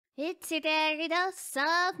It's your Dairy Dose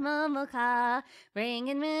of Momoka,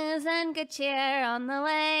 bringing moves and good cheer on the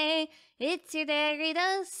way. It's your Dairy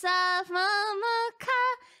Dose of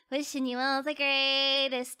Momoka, wishing you all the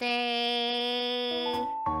greatest day.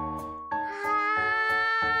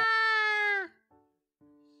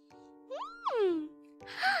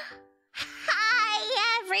 Hi,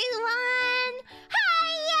 everyone!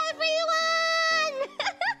 Hi, everyone!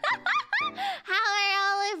 How are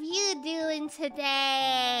all of you doing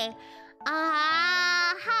today?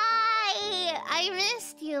 Hi! I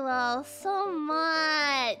missed you all so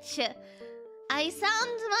much. I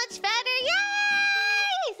sound much better.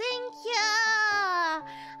 Yay! Thank you!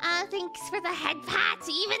 Thanks for the head pats,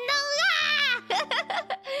 even though...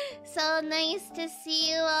 So nice to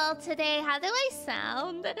see you all today. How do I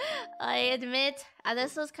sound? I admit,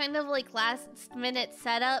 this was kind of like last minute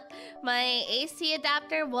setup. My AC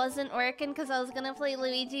adapter wasn't working because I was gonna play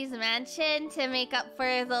Luigi's Mansion to make up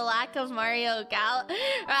for the lack of Mario Gal.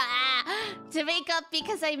 To make up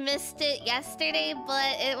because I missed it yesterday,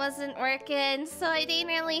 but it wasn't working. So I didn't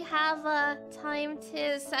really have time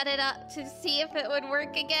to set it up to see if it would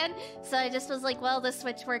work again. So I just was like, well, the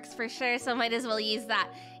Switch works for sure, so might as well use that.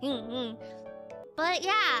 But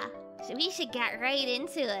yeah, we should get right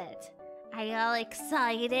into it. Are y'all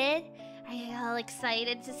excited? Are y'all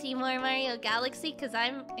excited to see more Mario Galaxy? Because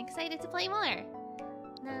I'm excited to play more.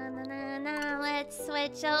 Let's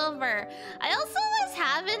switch over. I also was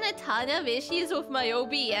having a ton of issues with my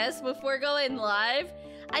OBS before going live.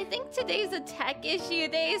 I think today's a tech issue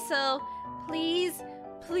day, so please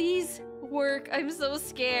work. I'm so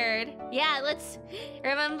scared. Yeah, let's...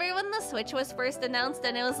 Remember when the Switch was first announced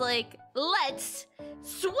and it was like, let's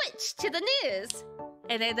switch to the news?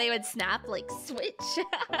 And then they would snap like, switch.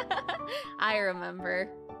 I remember.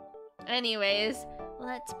 Anyways,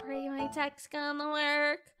 let's pray my tech's gonna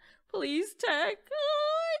work. Please, tech.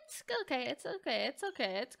 Oh, it's okay, it's okay, it's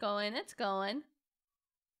okay. It's going, it's going.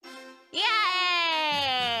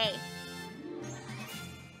 Yay!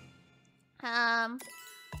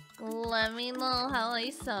 Let me know how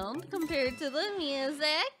I sound compared to the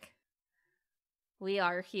music. We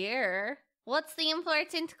are here. What's the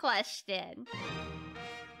important question?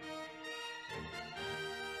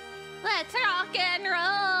 Let's rock and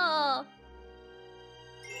roll!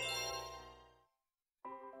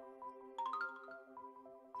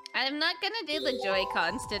 I'm not gonna do the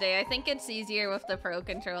Joy-Cons today. I think it's easier with the Pro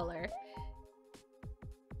Controller.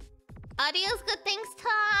 Audio's good, thanks,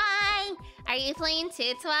 Ty! Are you playing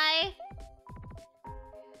too, Twy?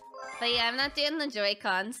 But yeah, I'm not doing the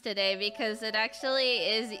Joy-Cons today because it actually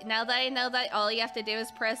is... Now that I know that all you have to do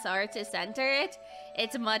is press R to center it,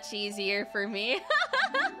 it's much easier for me.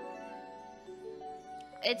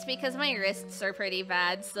 It's because my wrists are pretty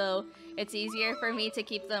bad, so it's easier for me to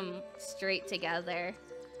keep them straight together.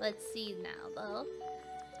 Let's see now, though.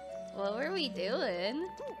 What were we doing?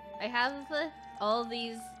 I have all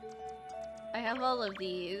these... I have all of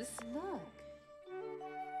these. Look.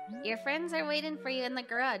 Your friends are waiting for you in the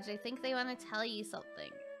garage. I think they want to tell you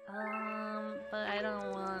something. But I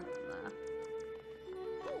don't want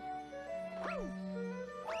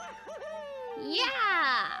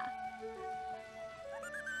Yeah!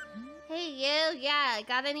 Hey you, yeah,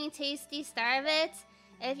 got any tasty Starbits?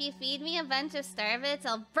 If you feed me a bunch of Starbits,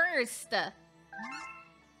 I'll burst!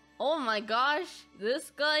 Oh my gosh,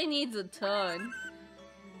 this guy needs a ton.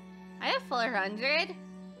 I have 400.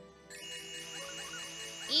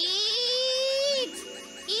 Eat!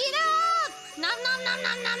 Eat up! Nom nom nom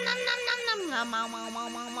nom nom nom nom nom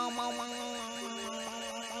nom nom.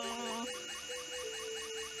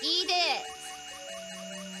 Eat it!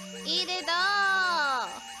 Eat it all!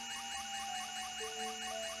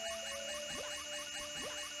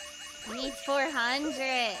 Needs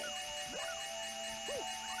 400.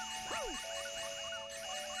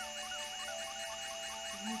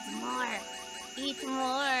 Needs more. Eat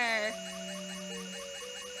more.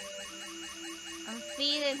 I'm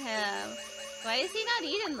feeding him. Why is he not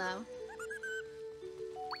eating them?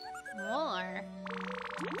 More.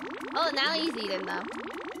 Oh, now he's eating them.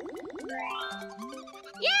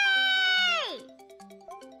 Yay!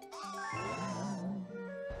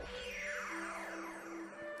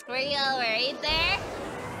 Were you alright there?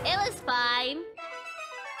 It was fine.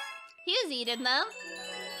 He was eating them.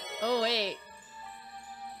 Oh, wait.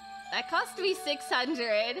 That cost me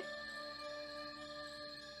 600.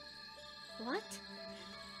 What?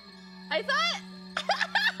 I thought...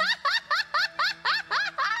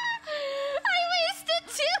 I wasted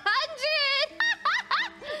 200!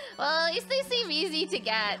 Well, at least they seem easy to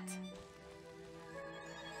get.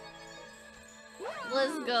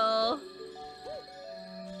 Let's go.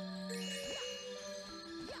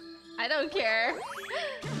 I don't care.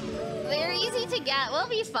 They're easy to get. We'll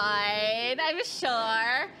be fine. I'm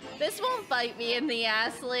sure. This won't bite me in the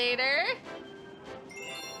ass later.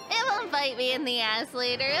 It won't bite me in the ass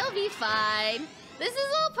later. It'll be fine. This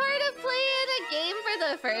is all part of playing a game for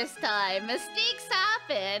the first time. Mistakes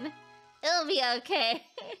happen. It'll be okay.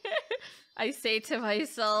 I say to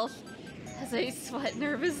myself as I sweat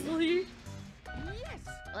nervously. Yes!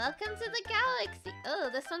 Welcome to the galaxy. Oh,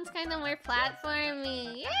 this one's kind of more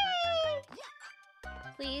platformy. Yay!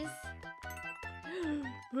 Please.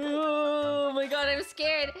 Oh my god, I'm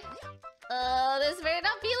scared. This better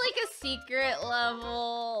not be like a secret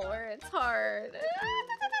level where it's hard.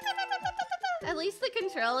 At least the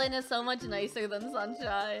controlling is so much nicer than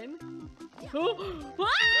Sunshine.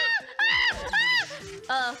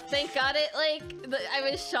 Oh, thank god it, like, I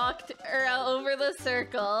was shocked over the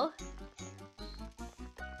circle.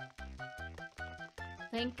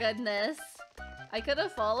 Thank goodness. I could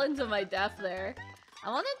have fallen to my death there. I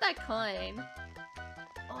wanted that coin.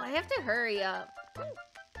 Oh, I have to hurry up.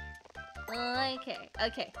 Okay,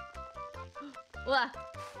 okay. Wah.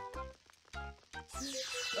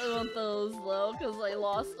 I want those though, because I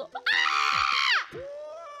lost them. Ah!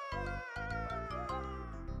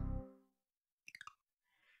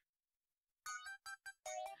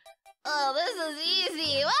 Oh, this is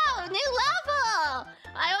easy. Whoa, new level!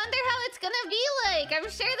 I wonder how it's gonna be like. I'm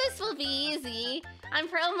sure this will be easy. I'm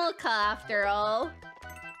Momoka after all.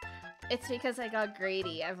 It's because I got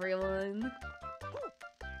greedy, everyone.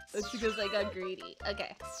 It's because I got greedy.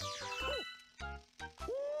 Okay.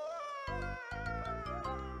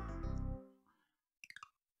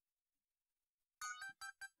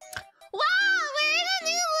 Wow, we're in a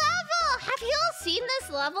new level! Have you all seen this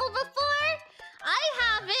level before? I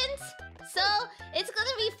haven't! So, it's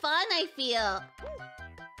gonna be fun, I feel.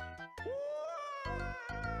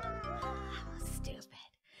 That was stupid.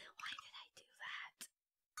 Why did I do that?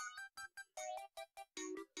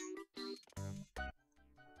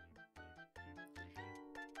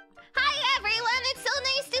 Hi everyone, it's so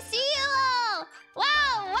nice to see you all!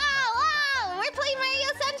 Wow, wow, wow! We're playing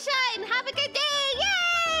Mario Sunshine! Have a good day!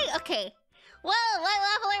 Yay! Okay. Well, what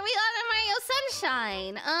level are we on in Mario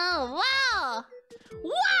Sunshine? Oh, wow!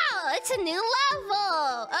 Wow, it's a new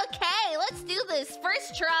level! Okay, let's do this.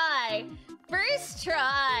 First try. First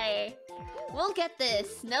try. We'll get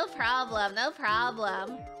this. No problem, no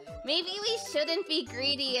problem. Maybe we shouldn't be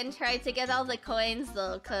greedy and try to get all the coins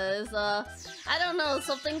though, cause, I don't know,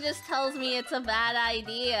 something just tells me it's a bad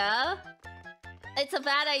idea. It's a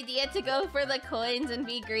bad idea to go for the coins and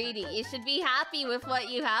be greedy. You should be happy with what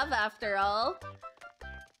you have after all.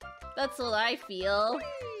 That's what I feel.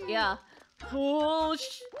 Yeah. Oh,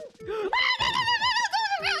 Mario!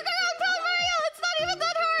 It's not even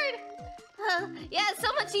that hard! Yeah, it's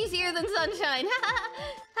so much easier than Sunshine.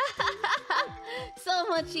 So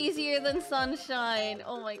much easier than Sunshine.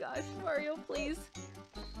 Oh my gosh, Mario, please.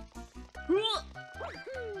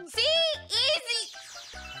 See? Easy!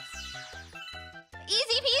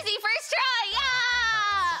 Easy peasy, first try! Yeah!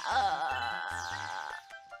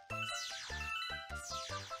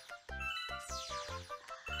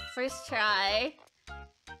 First try.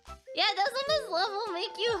 Yeah, doesn't this level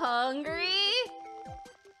make you hungry?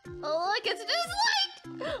 Oh look, it's just like...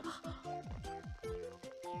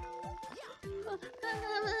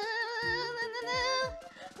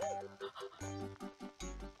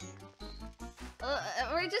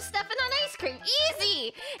 We're just stepping on ice cream.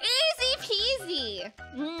 Easy! Easy peasy!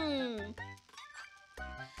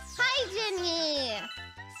 Hi, Jenny!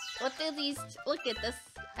 What do these... Look at this.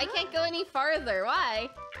 I can't go any farther. Why?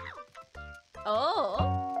 Oh.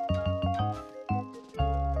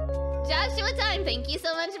 Joshua Time, thank you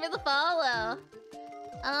so much for the follow.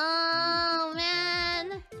 Oh,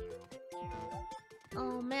 man.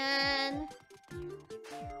 Oh, man.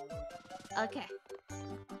 Okay.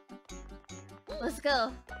 Let's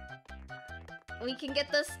go. We can get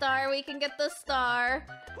the star. We can get the star.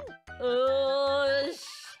 Oh,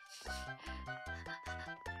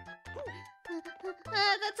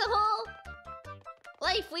 that's a whole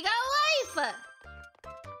life. We got a life.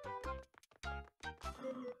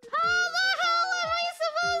 How the hell am I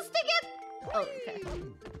supposed to get? Oh, okay.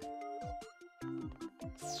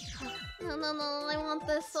 No, no, no! I want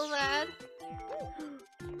this so bad.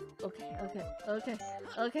 Okay, okay, okay,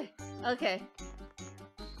 okay, okay.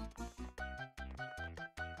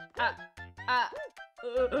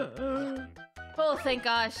 Oh, thank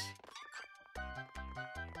gosh.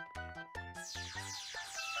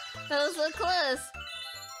 That was so close.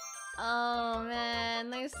 Oh man,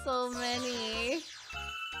 there's so many.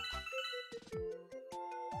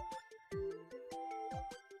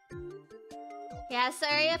 Yeah,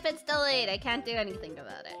 sorry if it's delayed. I can't do anything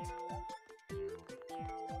about it.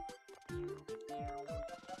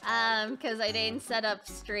 Because I didn't set up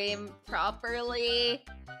stream properly.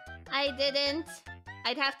 I didn't.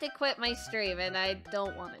 I'd have to quit my stream, and I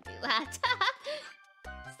don't want to do that.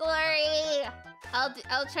 Sorry.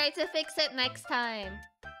 I'll try to fix it next time.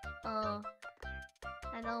 Oh,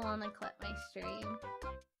 I don't want to quit my stream.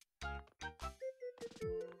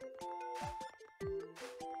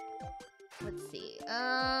 Let's see.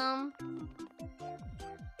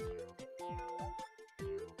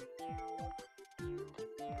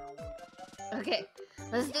 Okay,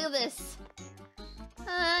 let's do this.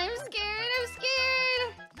 I'm scared.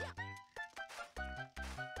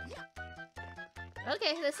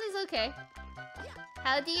 Okay, this is okay.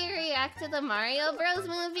 How do you react to the Mario Bros.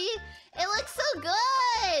 Movie? It looks so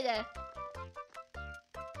good!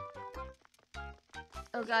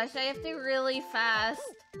 Oh gosh, I have to really fast.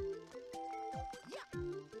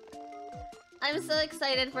 I'm so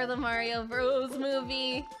excited for the Mario Bros.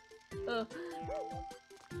 Movie. Oh.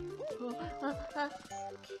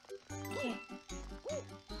 Okay.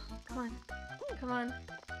 Come on.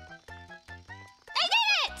 I did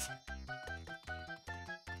it!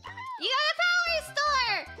 You got a power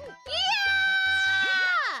store!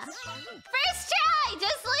 Yeah! First try!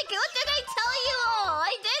 Just like, what did I tell you all?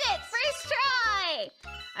 I did it! First try!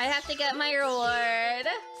 I have to get my reward.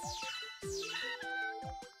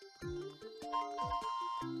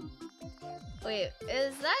 Wait,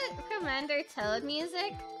 is that Commander Toad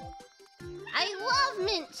music? I love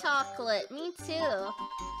mint chocolate! Me too.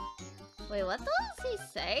 Wait, what the hell does he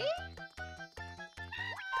say?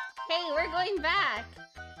 Hey, we're going back!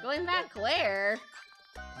 Going back where?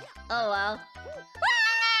 Oh well.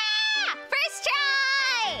 Ah! First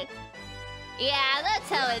try! Yeah, that's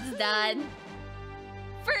how it's done.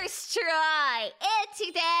 First try! It's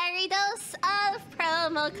your Dairy Dose of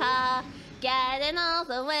Momoka. Getting all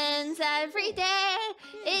the wins every day.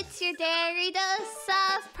 It's your Dairy Dose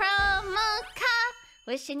of Momoka.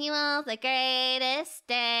 Wishing you all the greatest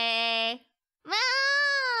day.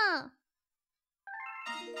 Ah!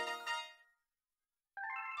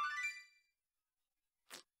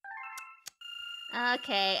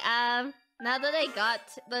 Okay, now that I got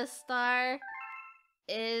the star,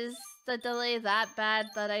 is the delay that bad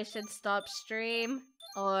that I should stop stream?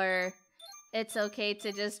 Or it's okay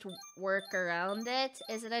to just work around it?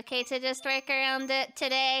 Is it okay to just work around it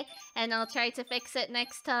today? And I'll try to fix it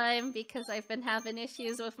next time because I've been having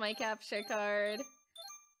issues with my capture card.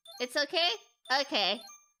 It's okay? Okay.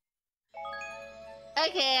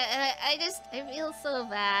 Okay, I feel so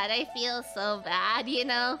bad. I feel so bad, you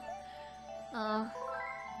know? Oh.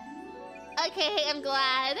 Okay, I'm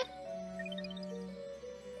glad.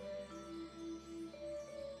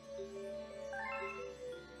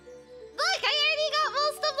 Look, I already got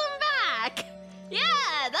most of them back!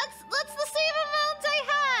 Yeah, that's the same amount I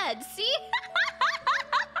had, see?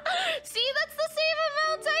 See, that's the same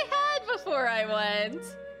amount I had before I went.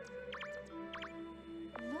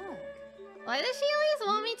 Look. Why does she always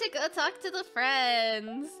want me to go talk to the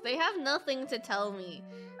friends? They have nothing to tell me.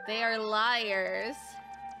 They are liars.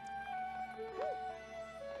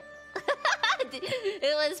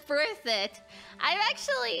 It was worth it. I'm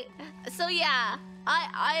actually... So yeah,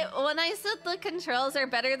 when I said the controls are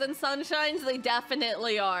better than Sunshine's, they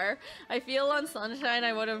definitely are. I feel on Sunshine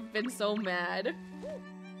I would have been so mad.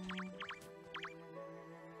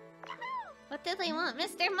 What do they want?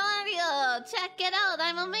 Mr. Mario! Check it out,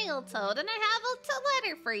 I'm a male toad and I have a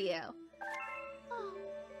letter for you. Oh.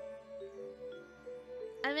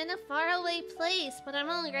 I'm in a faraway place, but I'm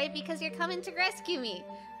only right because you're coming to rescue me.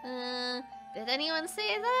 Did anyone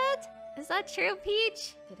say that? Is that true,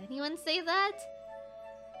 Peach? Did anyone say that?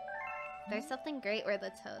 There's something great where the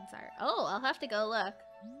toads are. Oh, I'll have to go look.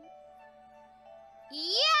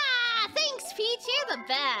 Yeah! Thanks, Peach! You're the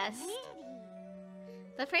best!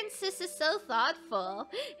 The princess is so thoughtful.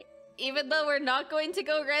 Even though we're not going to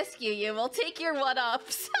go rescue you, we'll take your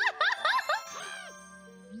one-ups.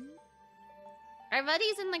 Our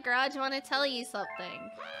buddies in the garage want to tell you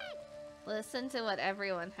something. Listen to what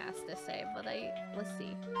everyone has to say, but let's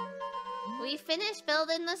see. We finished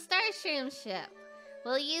building the Starshroom ship.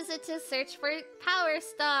 We'll use it to search for power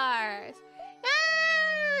stars.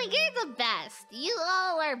 Ah, you're the best. You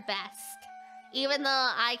all are best. Even though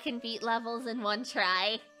I can beat levels in one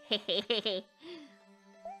try.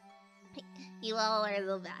 You all are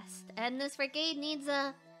the best. And this brigade needs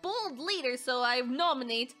a bold leader, so I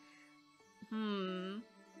nominate...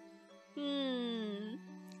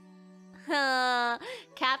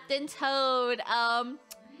 Captain Toad,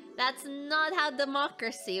 that's not how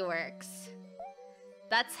democracy works.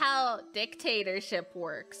 That's how dictatorship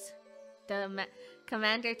works.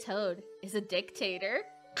 Commander Toad is a dictator.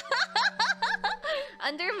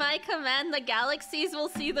 Under my command, the galaxies will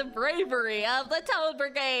see the bravery of the Toad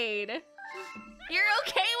Brigade. You're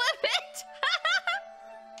okay with it?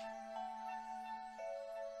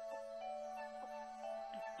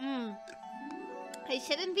 I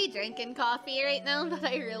shouldn't be drinking coffee right now, but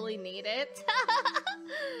I really need it.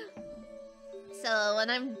 So when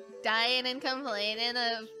I'm dying and complaining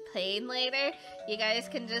of pain later, you guys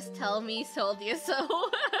can just tell me told you so.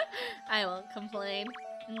 I won't complain.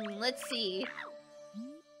 Let's see.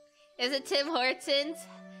 Is it Tim Hortons?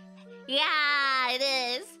 Yeah, it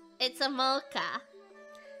is. It's a mocha.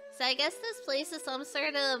 So I guess this place is some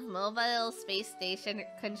sort of mobile space station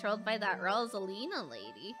controlled by that Rosalina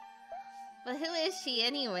lady. But who is she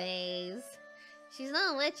anyways? She's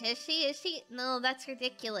not a witch, is she? Is she? No, that's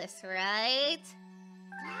ridiculous, right?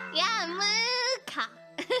 Yeah, mocha.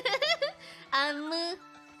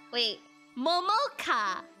 Wait,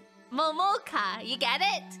 Momoka. Momoka. You get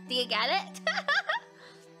it? Do you get it?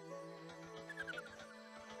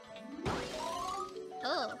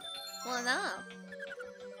 Oh, well no.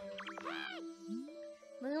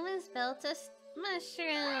 Luma's built a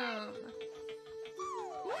mushroom.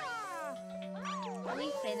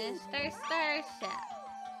 We finished our starship.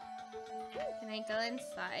 Can I go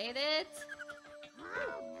inside it?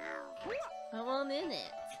 I want in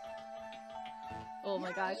it. Oh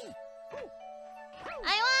my gosh.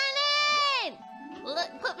 I want in! Look,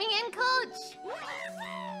 put me in, coach!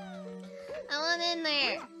 I want in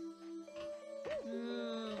there.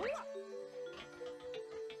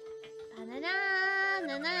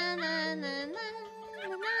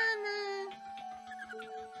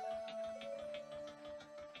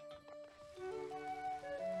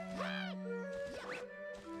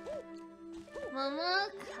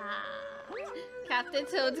 Momoka. Captain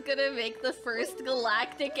Toad's gonna make the first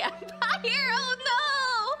galactic empire. Oh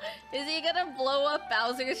no! Is he gonna blow up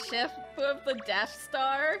Bowser's ship with the Death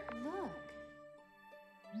Star? Look.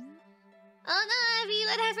 Oh no, Abby,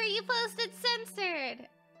 whatever you posted censored.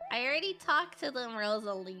 I already talked to them,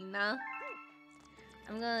 Rosalina.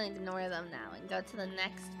 I'm gonna ignore them now and go to the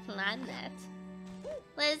next planet.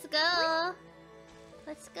 Let's go.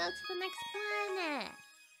 Let's go to the next planet.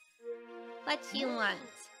 What you want?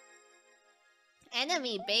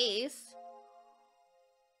 Enemy base.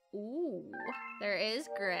 Ooh, there is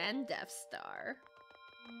Grand Death Star.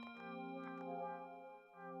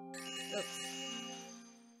 Oops.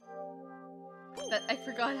 But I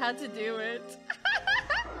forgot how to do it.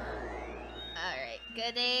 Alright,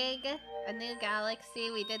 good egg. A new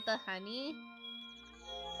galaxy. We did the honey.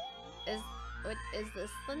 Is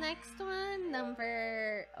this the next one?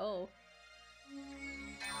 Number... Oh.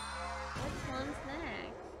 Which one's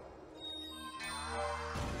next?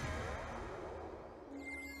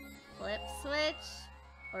 Flip switch?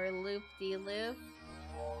 Or loop-de-loop?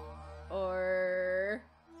 Or...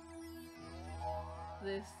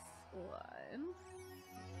 this one?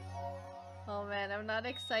 Oh man, I'm not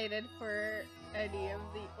excited for any of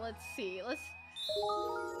the... Let's see, let's...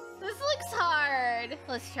 This looks hard!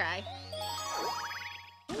 Let's try.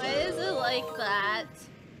 Why is it like that?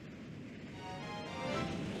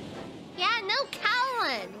 Yeah, no cow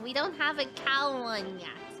one! We don't have a cow one yet.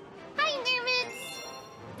 Hi, Nermits!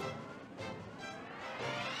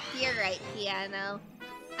 You're right, Piano.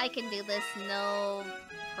 I can do this, no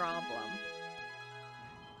problem.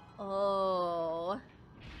 Oh...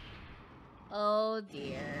 Oh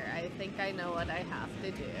dear, I think I know what I have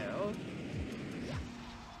to do.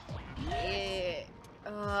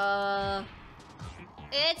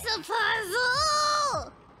 It's a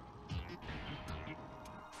puzzle!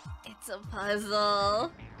 It's a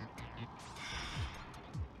puzzle.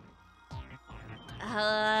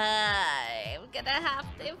 I'm gonna have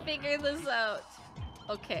to figure this out.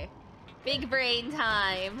 Okay, big brain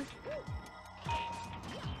time.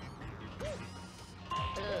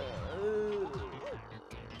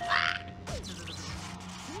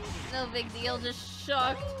 No big deal, just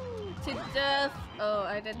shocked to death. Oh,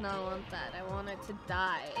 I did not want that. I wanted to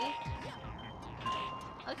die.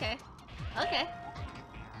 Okay. Okay.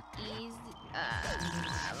 Easy.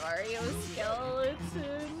 Mario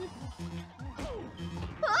skeleton.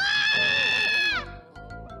 Ah!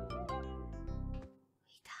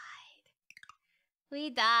 We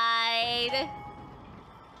died.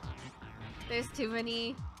 There's too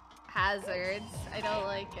many hazards. I don't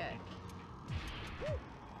like it.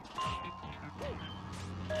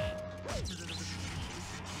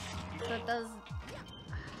 That does...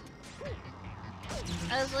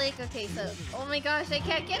 I was like, okay, so... Oh my gosh, I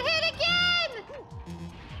can't get hit again!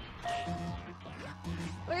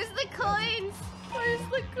 Where's the coins? Where's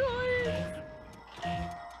the coins?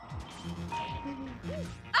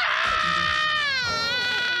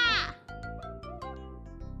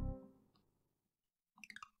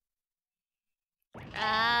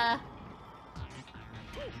 Ah!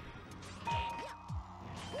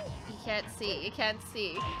 You can't see. You can't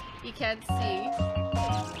see. You can't see.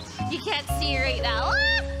 You can't see right now.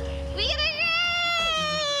 Ah! We get a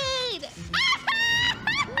raid!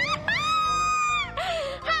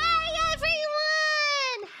 Hi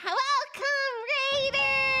everyone! Welcome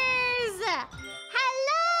raiders!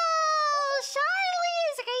 Hello!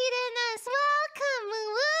 Charlie's raiding us! Welcome!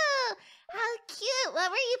 Woo! How cute! What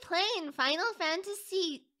were you playing? Final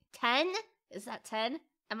Fantasy 10? Is that 10?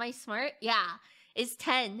 Am I smart? Yeah, it's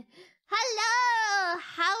 10. Hello!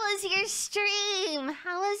 How was your stream?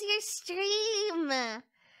 How was your stream?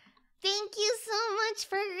 Thank you so much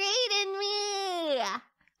for raiding me!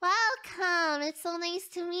 Welcome! It's so nice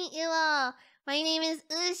to meet you all. My name is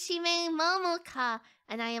Ushimei Momoka,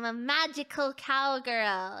 and I am a magical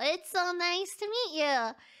cowgirl. It's so nice to meet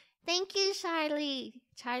you. Thank you, Charlie.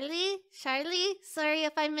 Charlie? Sorry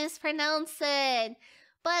if I mispronounce it.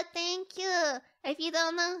 But thank you. If you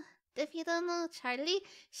don't know Charlie,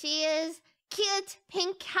 she is cute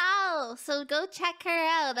pink cow. So go check her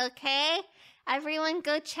out, okay? Everyone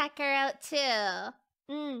go check her out too.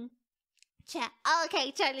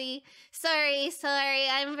 Okay, Charlie. Sorry.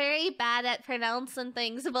 I'm very bad at pronouncing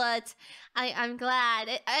things, but I'm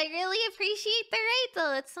glad. I really appreciate the raid,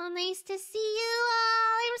 though. It's so nice to see you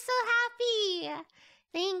all. I'm so happy.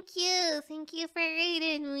 Thank you. Thank you for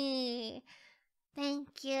raiding me.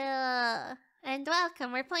 Thank you. And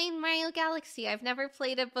welcome. We're playing Mario Galaxy. I've never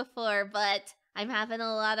played it before, but I'm having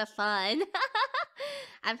a lot of fun.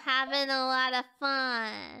 I'm having a lot of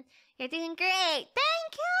fun. You're doing great.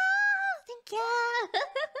 Thank you.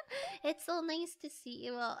 It's so nice to see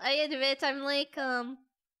you all. I admit I'm like, I'm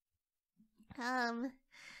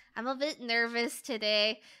a bit nervous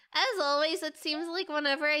today. As always, it seems like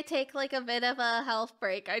whenever I take like a bit of a health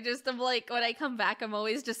break, I just am like, when I come back, I'm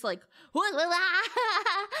always just like,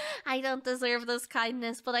 I don't deserve this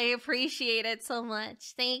kindness, but I appreciate it so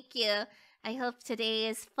much. Thank you. I hope today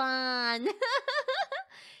is fun.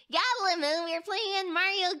 Yeah, Limu, we're playing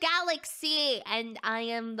Mario Galaxy, and I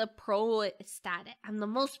am the pro at it. I'm the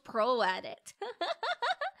most pro at it.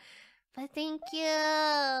 But thank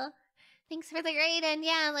you. Thanks for the raid, and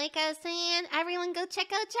yeah, like I was saying, everyone go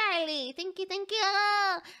check out Charlie. Thank you.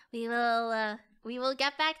 We will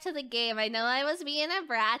get back to the game. I know I was being a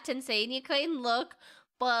brat and saying you couldn't look,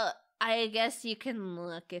 but I guess you can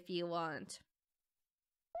look if you want.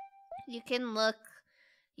 You can look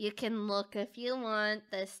if you want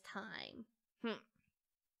this time.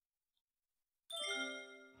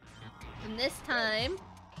 And this time...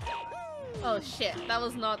 Oh shit, that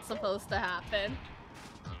was not supposed to happen.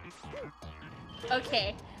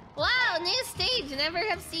 Okay. Wow, new stage. Never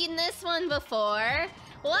have seen this one before.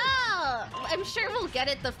 Wow! I'm sure we'll get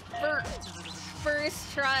it the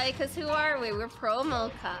first try, because who are we? We're Pro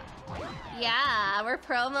Mocha. Yeah, we're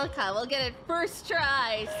Pro Mocha. We'll get it first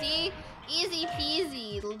try. See? Easy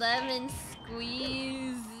peasy. Lemon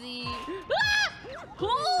squeezy. Ah!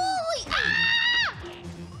 Holy! Ah!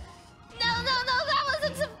 No, that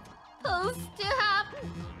wasn't supposed to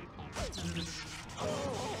happen.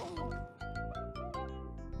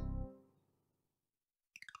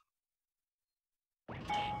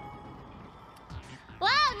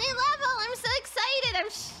 Wow, new level! I'm so excited!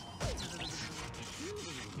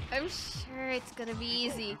 I'm sure it's gonna be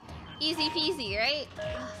easy. Easy peasy, right?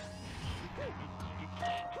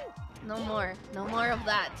 No more of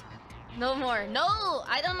that. No more. No!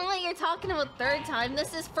 I don't know what you're talking about third time.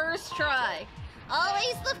 This is first try.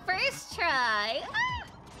 Always the first try. Ah!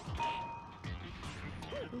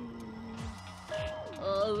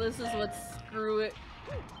 Oh, this is what screw it.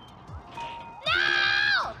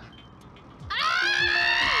 No!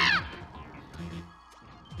 Ah!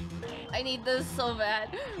 I need this so bad.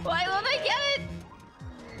 Why won't I get it?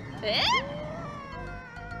 Eh?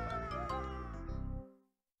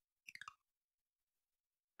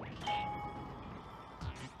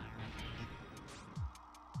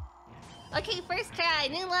 Okay, first try,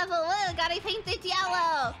 new level. Whoa, got it painted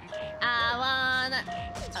yellow.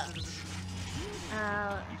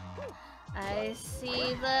 I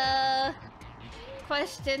see the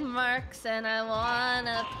question marks and I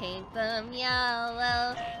wanna paint them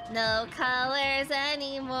yellow. No colors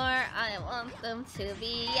anymore, I want them to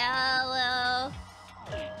be yellow.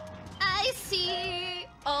 I see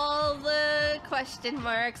all the question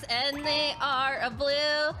marks and they are a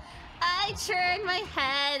blue. I turn my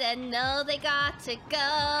head and know they got to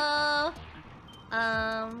go.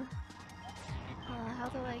 How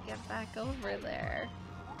do I get back over there?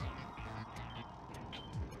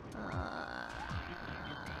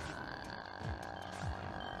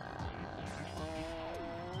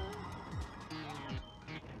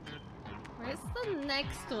 Where's the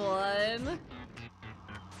next one?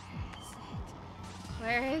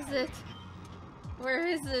 Where is it? Where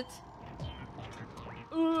is it?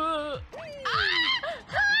 Ah!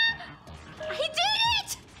 I did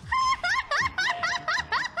it!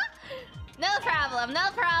 No problem, no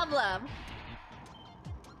problem.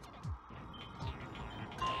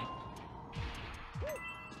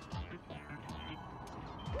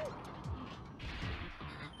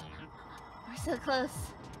 We're so close.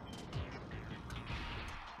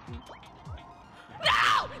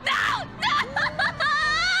 No! No! No!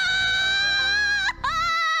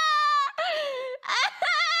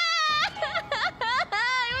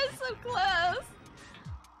 I was so close.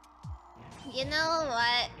 You know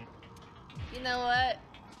what? You know what?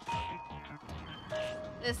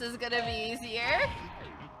 This is gonna be easier.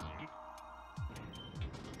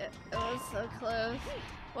 It was so close.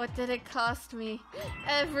 What did it cost me?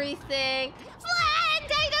 Everything.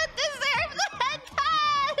 Flint! I don't deserve that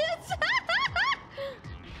pass!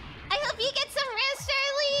 I hope you get some rest,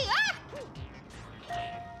 Charlie! Ah!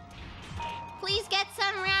 Please get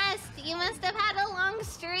some rest. You must have had a long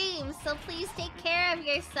stream, so please take care of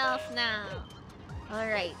yourself now.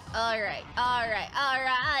 Alright, alright, alright,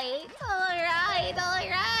 alright, alright,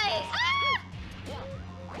 alright. Ah!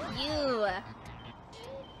 You.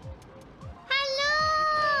 Hello!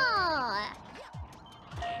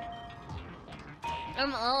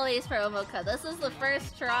 I'm always for Momoka. This is the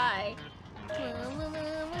first try.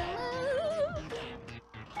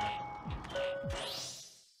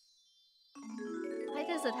 Why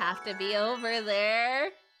does it have to be over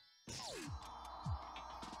there?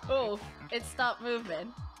 Oh, it stopped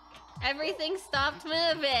moving. Everything stopped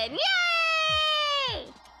moving. Yay!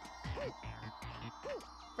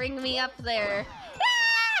 Bring me up there.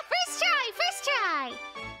 Ah! First try! First try!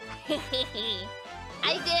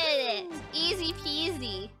 I did it! Easy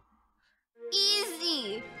peasy.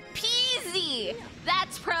 Easy peasy!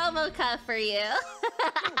 That's Promoka for you.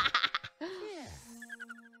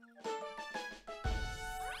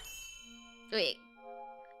 Wait.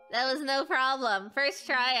 That was no problem. First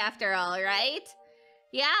try after all, right?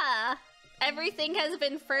 Yeah. Everything has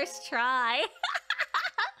been first try.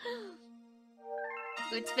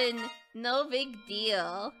 It's been no big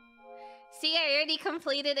deal. See, I already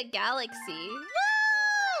completed a galaxy.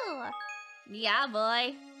 Woo! Yeah,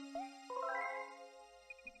 boy.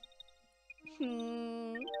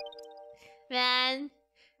 Man.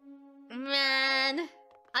 Man.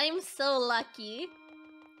 I'm so lucky.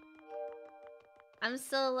 I'm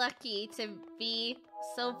so lucky to be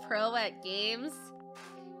so pro at games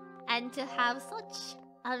and to have such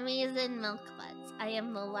amazing milk buds. I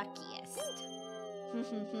am the luckiest.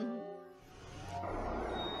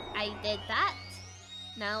 I did that.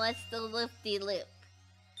 Now let's do loop-de-loop.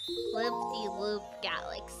 Loop-de-loop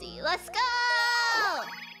galaxy. Let's go!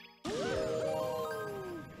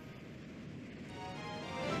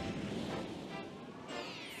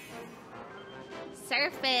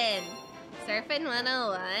 Surfin'. Surfin'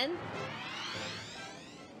 101.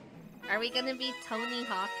 Are we gonna be Tony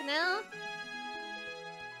Hawk now?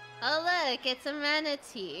 Oh look, it's a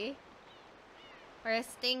manatee. Or a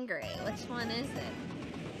stingray. Which one is it?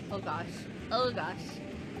 Oh gosh. Oh gosh.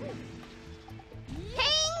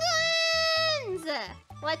 Penguins!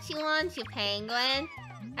 What you want, you penguin?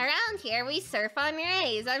 Around here we surf on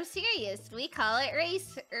rays. I'm serious. We call it ray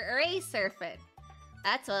surfing.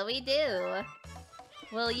 That's what we do.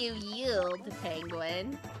 Will you yield,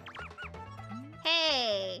 penguin?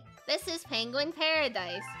 Hey, this is Penguin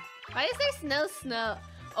Paradise. Why is there no snow?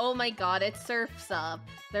 Oh my god, it surfs up.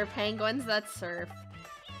 They're penguins that surf.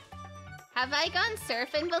 Have I gone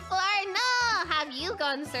surfing before? No! Have you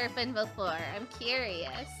gone surfing before? I'm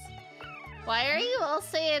curious. Why are you all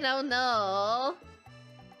saying oh no?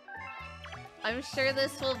 I'm sure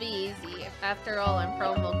this will be easy. After all, I'm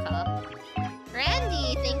Promoka.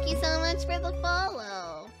 Randy, thank you so much for the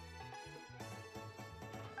follow.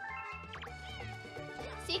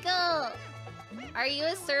 Seagull, are you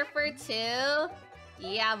a surfer too?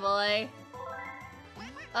 Yeah, boy.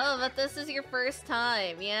 Oh, but this is your first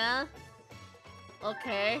time, yeah?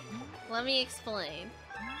 Okay, let me explain.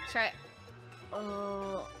 Try...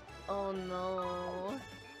 Oh no.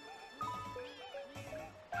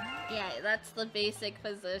 Yeah, that's the basic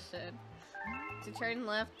position. To turn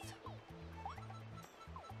left.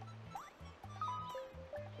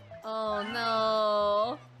 Oh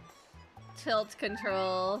no. Tilt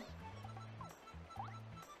control.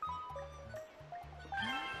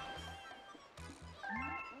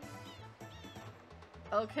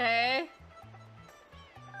 Okay.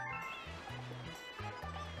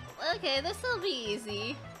 Okay, this'll be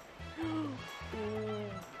easy. Ooh.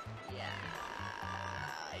 Yeah.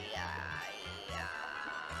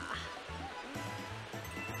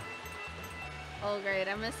 Oh great,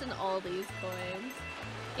 I'm missing all these coins.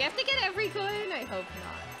 You have to get every coin? I hope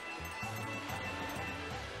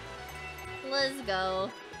not. Let's go.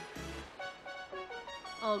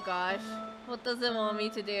 Oh gosh. What does it want me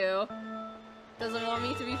to do? Does it want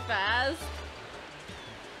me to be fast?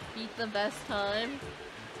 Beat the best time?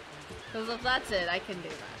 Because if that's it, I can do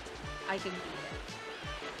that. I can beat it.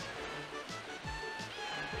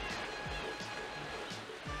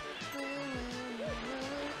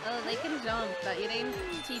 Oh, they can jump. You didn't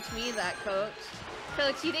teach me that, Coach.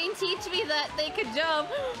 Coach, you didn't teach me that they could jump.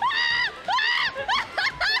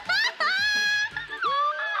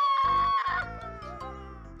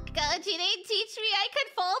 Coach, you didn't teach me I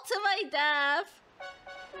could fall to my death.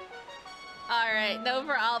 Alright, no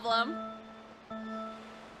problem.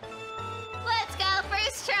 Let's go,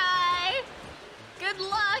 first try! Good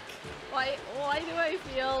luck! Why do I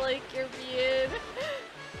feel like you're being...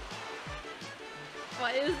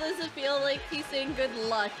 Why does this feel like he's saying good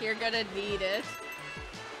luck? You're gonna need it.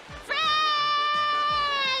 Fred!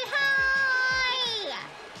 Hi!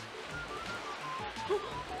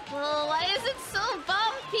 Well, why is it so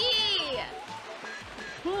bumpy?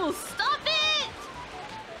 Oh, stop it!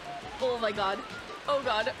 Oh my god. Oh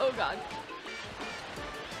god, oh god.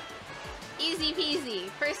 Easy peasy.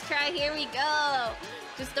 First try, here we go.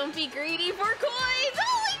 Just don't be greedy for coins!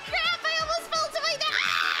 Holy crap, I almost fell to my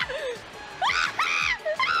death!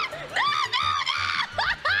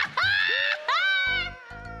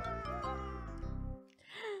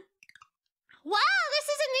 Wow, this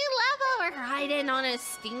is a new level! We're riding on a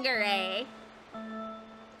stingray.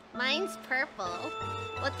 Mine's purple.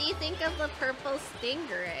 What do you think of the purple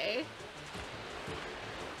stingray?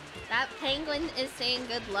 That penguin is saying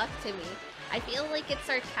good luck to me. I feel like it's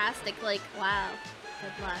sarcastic, like, wow,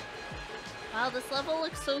 good luck. Wow, this level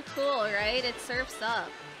looks so cool, right? It surfs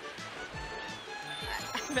up.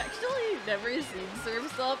 I've actually never seen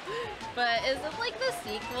Surf's Up, but is it like the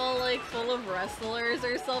sequel, like, full of wrestlers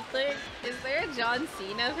or something? Is there a John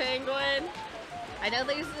Cena penguin? I know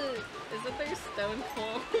there's a... Isn't there Stone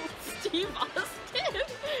Cold Steve Austin?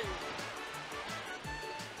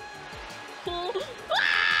 Cool.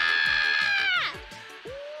 Ah!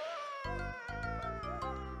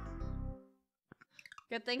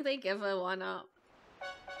 Good thing they give a 1-up.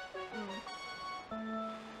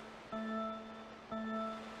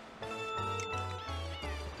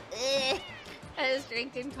 I was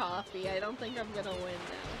drinking coffee. I don't think I'm gonna win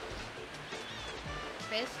now.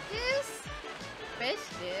 Fish juice? Fish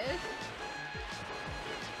juice?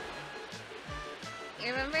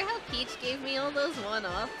 You remember how Peach gave me all those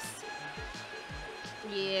 1-ups?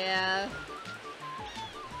 Yeah.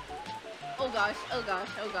 Oh gosh, oh gosh,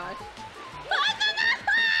 oh gosh. Oh, no!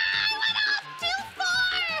 I went off too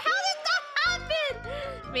far! How did that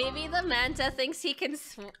happen? Maybe the manta thinks he can,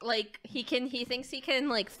 he thinks he can,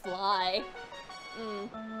 like, fly.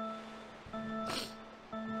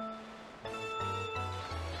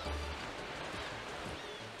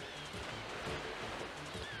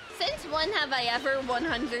 Since when have I ever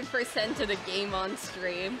 100%ed a game on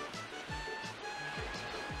stream?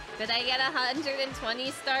 Did I get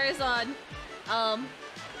 120 stars on,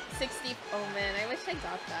 60... Oh man, I wish I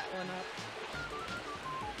got that one up.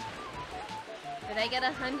 Did I get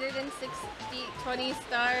 20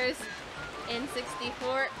 stars in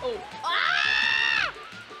 64? Oh. Ah!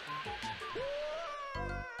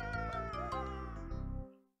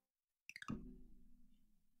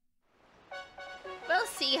 We'll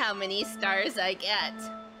see how many stars I get.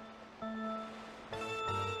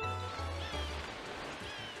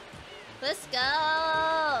 Let's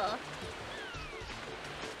go!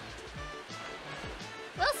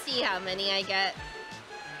 We'll see how many I get.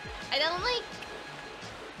 I don't like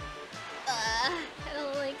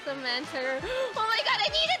the mentor. Oh my god, I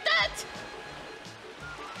needed that!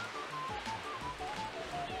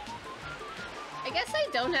 I guess I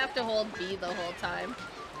don't have to hold B the whole time,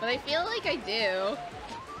 but I feel like I do.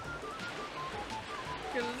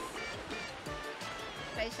 'Cause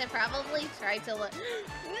I should probably try to look.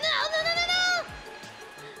 No!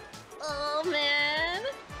 Oh man.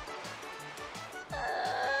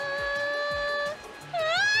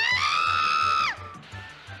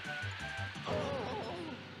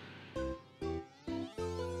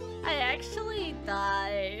 I actually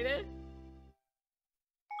died.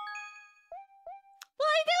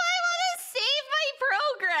 Why do I want to save my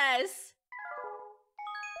progress?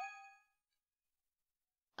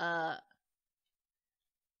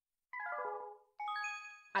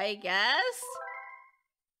 I guess?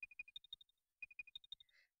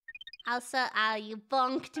 Also, you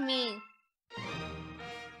bunked me.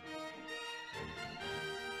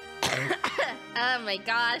 Oh my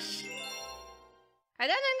gosh. I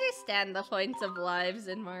don't understand the points of lives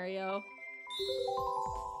in Mario.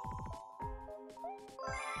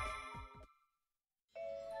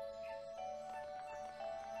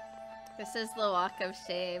 This is the Walk of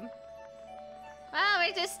Shame. Wow,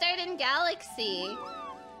 we're just starting Galaxy.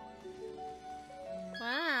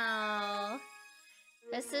 Wow.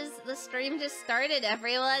 The stream just started,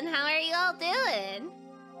 everyone. How are you all doing?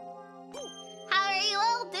 How are you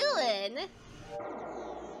all doing?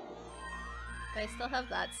 Do I still have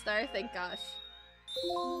that star? Thank gosh.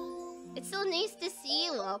 It's so nice to see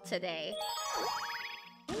you all today.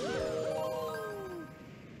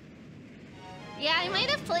 Yeah, I might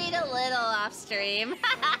have played a little off stream.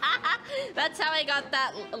 That's how I got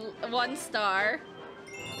that 1 star.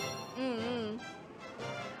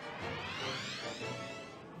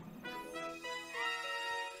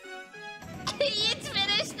 It's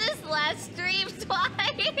finished this last stream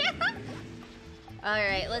twice.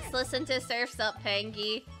 Alright, let's listen to Surf's Up,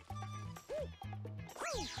 Pangy.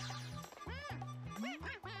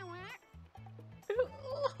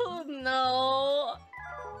 Oh no.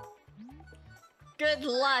 Good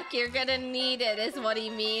luck, you're gonna need it, is what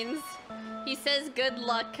he means. He says good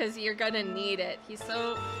luck because you're gonna need it. He's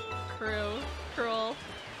so cruel.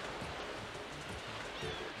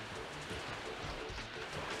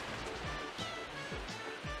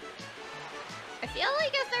 I feel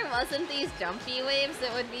like if there wasn't these jumpy waves,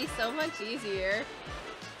 it would be so much easier.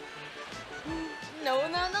 No.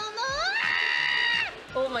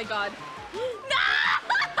 Oh my god. No!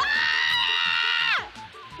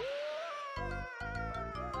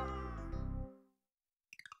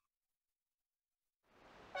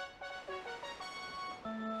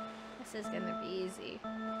 This is gonna be easy.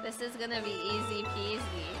 This is gonna be easy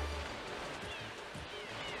peasy.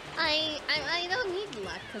 I don't need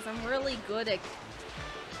luck because I'm really good at.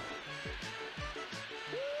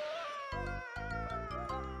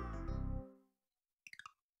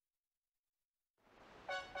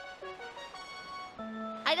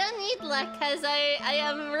 I don't need luck because I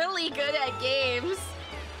am really good at games.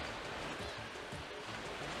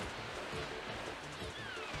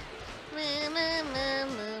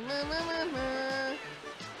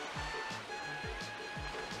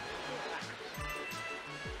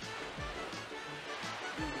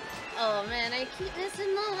 Oh man, I keep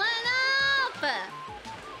missing the one-up!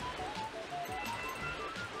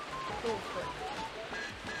 Oh, frick.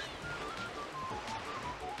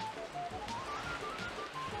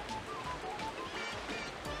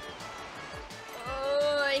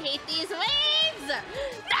 Oh, I hate these waves! No!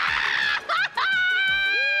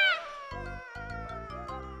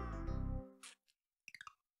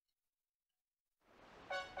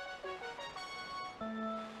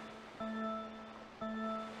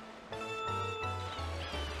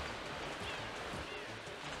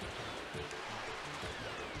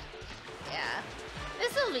 Yeah,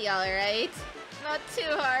 this will be alright. Not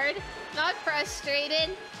too hard, not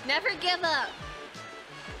frustrated, never give up.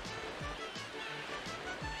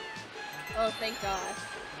 Oh, thank gosh.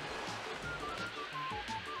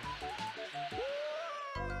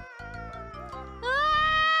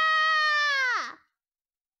 Ah!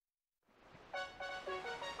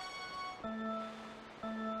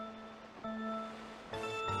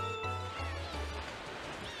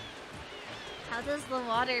 How does the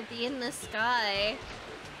water be in the sky?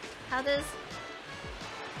 How does...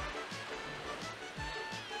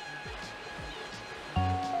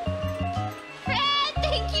 Fred,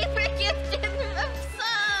 thank you for gifting a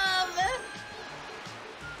sub!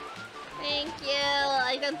 Thank you.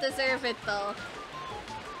 I don't deserve it though.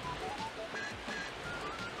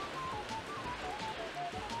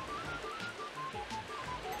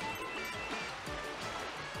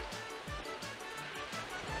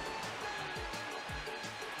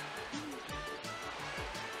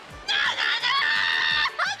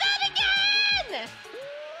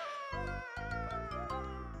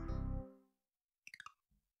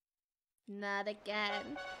 Not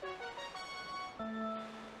again.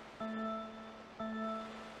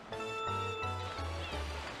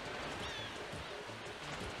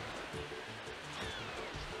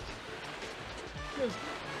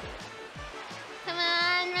 Come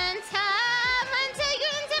on, Manta! Manta,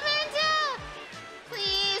 you're into Manta!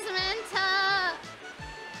 Please, Manta!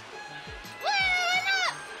 Woo, no!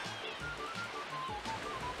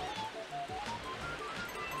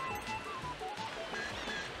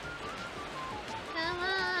 Come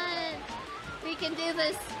on! We can do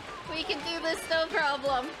this! We can do this, no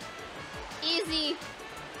problem. Easy.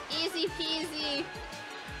 Easy peasy.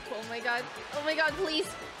 Oh my god, please.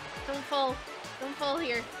 Don't fall. Don't fall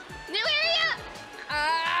here. New area!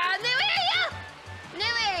 New area!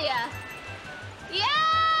 New area! Yeah!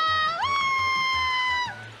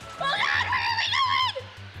 Woo! Oh god, where are we going?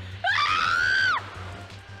 Ah!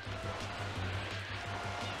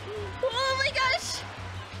 Oh my gosh!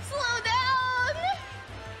 Slow down!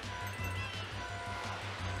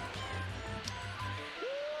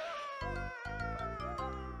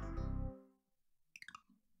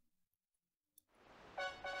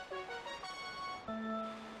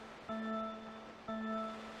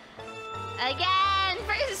 Again!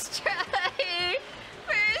 First try!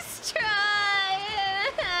 First try!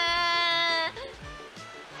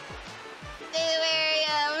 New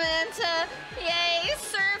area, Manta! Yay!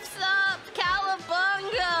 Surf's up!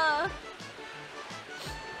 Cowabunga!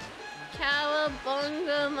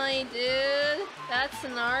 Cowabunga, my dude! That's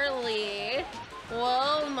gnarly.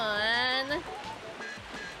 Whoa, man.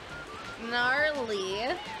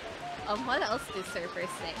 Gnarly. What else do surfers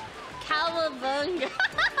say? Cowabunga!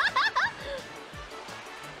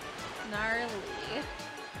 Gnarly.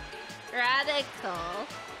 Radical.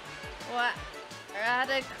 What?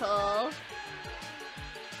 Radical.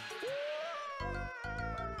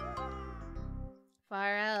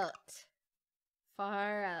 Far out.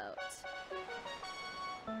 Far out.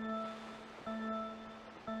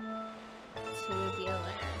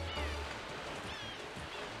 Tubular.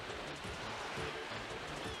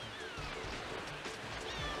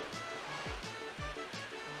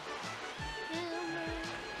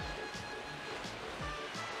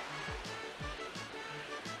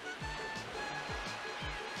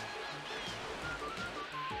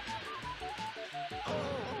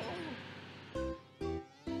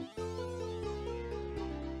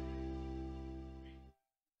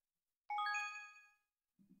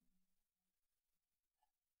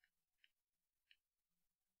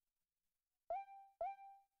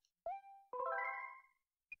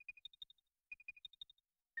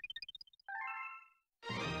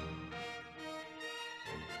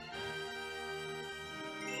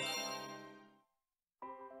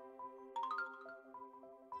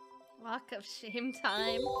 Walk of shame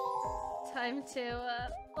time. Time to,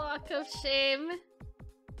 walk of shame.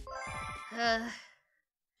 I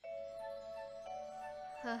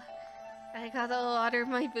gotta water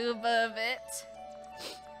my booba a bit.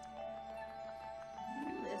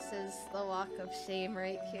 This is the walk of shame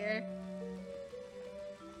right here.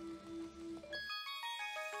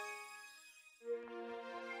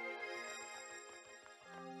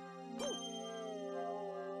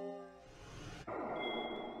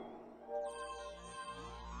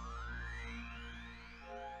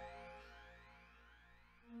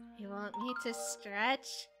 You want me to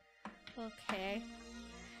stretch? Okay.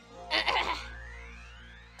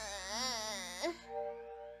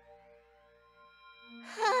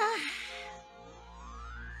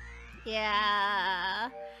 Yeah.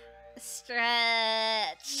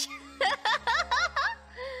 Stretch.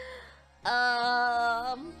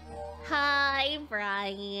 Hi,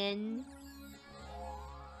 Brian.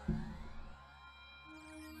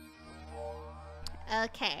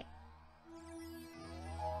 Okay.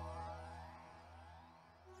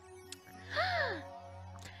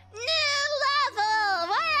 New level!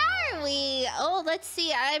 Where are we? Oh, let's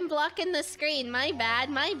see. I'm blocking the screen. My bad,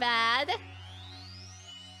 my bad.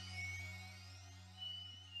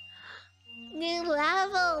 New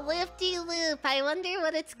level, lifty loop. I wonder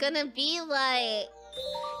what it's gonna be like.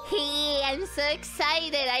 Hey, I'm so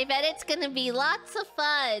excited. I bet it's gonna be lots of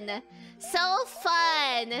fun. So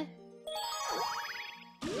fun.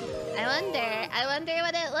 I wonder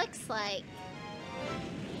what it looks like.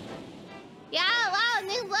 Yeah, wow,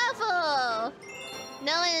 new level!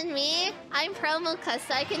 Knowing me, I'm Promoka,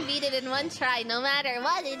 so I can beat it in one try, no matter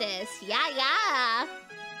what it is. Yeah, yeah!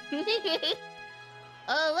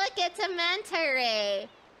 Oh, look, it's a manta ray!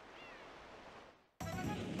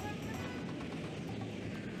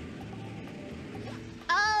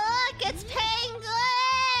 Oh, look, it's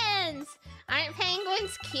penguins! Aren't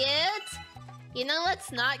penguins cute? You know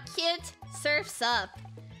what's not cute? Surf's Up.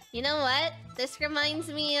 You know what? This reminds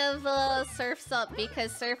me of Surf's Up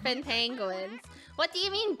because surfing penguins. What do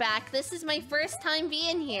you mean back? This is my first time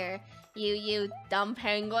being here. You dumb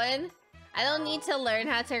penguin. I don't need to learn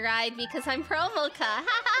how to ride because I'm Promoka.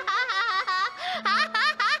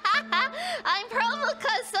 I'm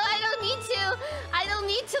Promoka, so I don't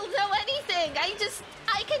need to know anything.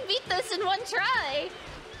 I can beat this in one try.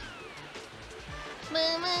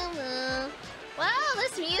 Moo moo moo. Wow,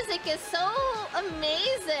 this music is so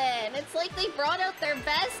amazing! It's like they brought out their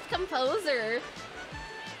best composer.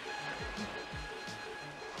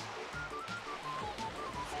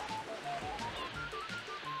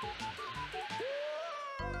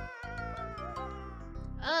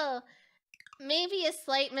 Oh, maybe a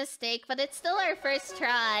slight mistake, but it's still our first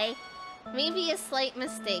try. Maybe a slight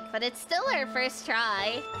mistake, but it's still our first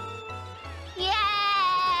try.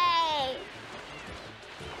 Yay!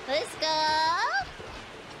 Let's go!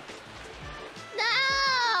 No!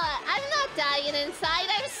 I'm not dying inside.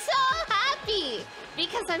 I'm so happy!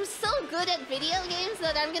 Because I'm so good at video games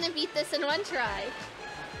that I'm gonna beat this in one try.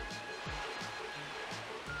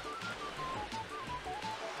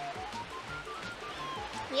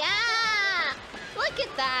 Yeah! Look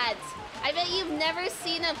at that! I bet you've never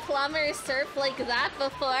seen a plumber surf like that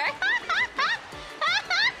before.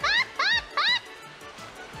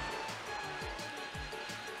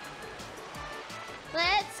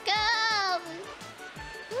 Let's go!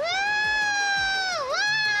 Woo!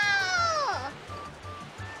 Woo!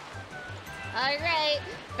 Alright,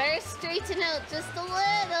 better straighten out just a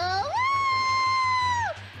little.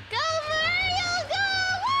 Woo! Go Mario, go!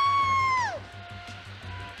 Woo!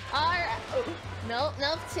 Alright. Nope,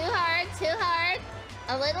 nope, too hard.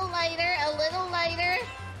 A little lighter.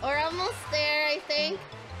 We're almost there, I think.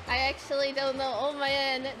 I actually don't know. Oh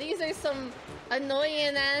man, these are some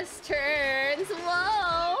annoying ass turns.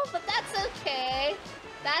 Whoa, but that's okay.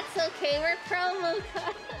 That's okay, we're promo.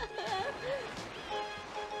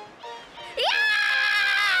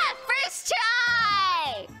 Yeah! First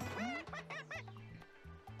try!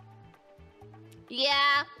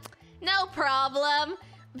 Yeah, no problem.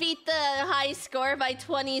 Beat the high score by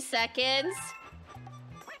 20 seconds.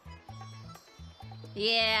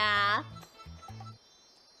 Yeah.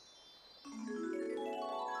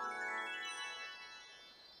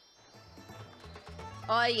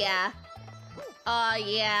 Oh yeah. Oh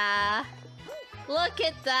yeah. Look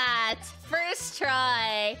at that. First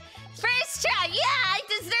try. First try. Yeah, I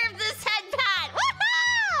deserve this head pat.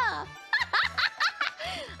 Woohoo!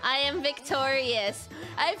 I am victorious.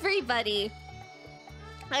 Everybody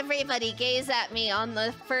gaze at me on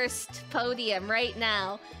the first podium right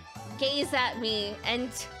now. Gaze at me and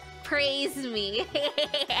praise me.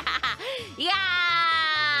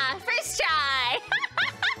 Yeah! First try!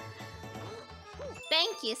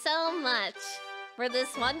 Thank you so much for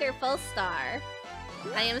this wonderful star.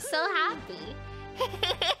 I am so happy.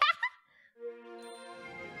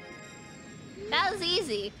 That was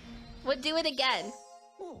easy. Would do it again.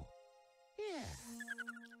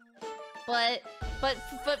 But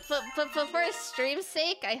for stream's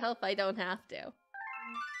sake, I hope I don't have to.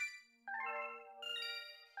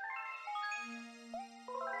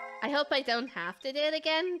 I hope I don't have to do it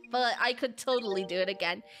again, but I could totally do it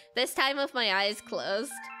again. This time with my eyes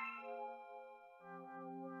closed.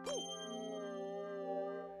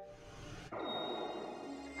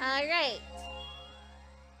 Alright.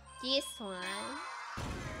 This one.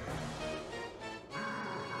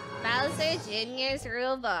 Bowser Jr.'s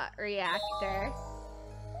robot reactor.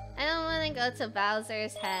 I don't want to go to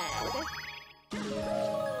Bowser's head.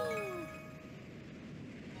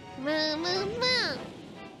 Moo moo moo!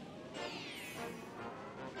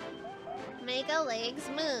 Mega Leg's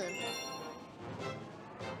moon.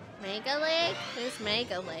 Mega Leg? Who's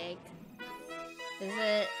Mega Leg? Is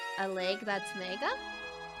it a leg that's mega?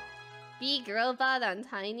 Big robot on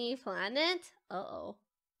tiny planet? Uh-oh.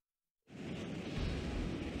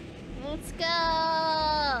 Let's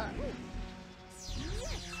go!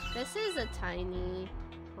 This is a tiny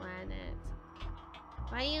planet.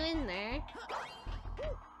 Why are you in there?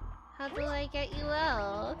 How do I get you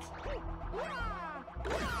out?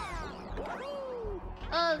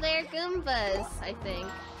 Oh, they're Goombas, I think.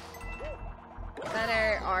 That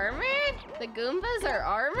are armored? The Goombas are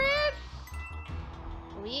armored?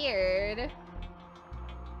 Weird.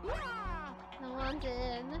 No one's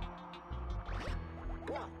in.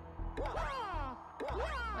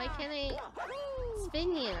 Why can't I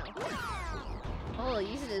spin you? Oh,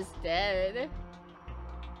 he's just dead.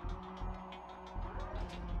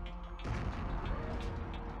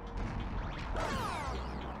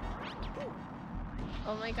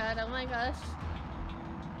 Oh my god, oh my gosh.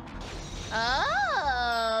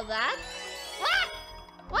 Oh, that's... What?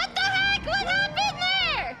 What the heck? What happened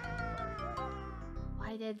there?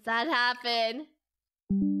 Why did that happen?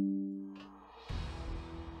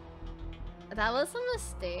 That was a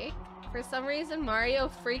mistake. For some reason, Mario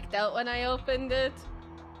freaked out when I opened it.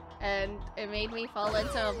 And it made me fall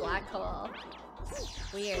into a black hole.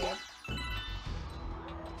 Weird.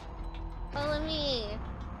 Follow me.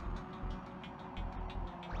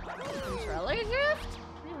 Controller drift?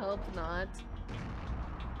 I hope not.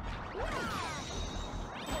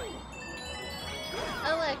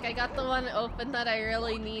 Oh look, I got the one open that I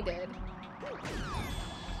really needed.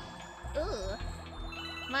 Ooh.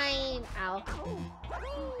 Mine. Ow.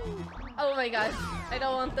 Oh my gosh, I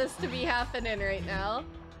don't want this to be happening right now.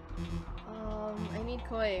 I need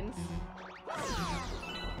coins.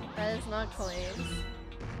 That is not coins.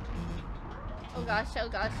 Oh gosh, oh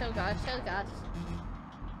gosh, oh gosh, oh gosh.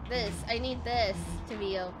 This, I need this to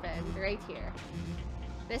be opened right here.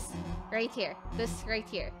 This right here. This right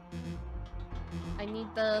here. I need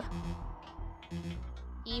the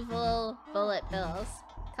evil bullet bills.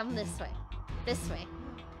 Come this way. This way.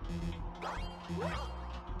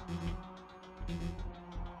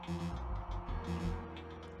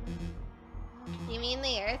 You mean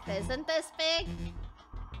the Earth isn't this big?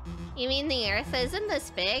 You mean the Earth isn't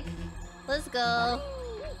this big? Let's go.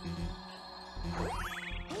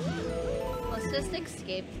 Let's just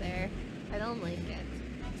escape there. I don't like it.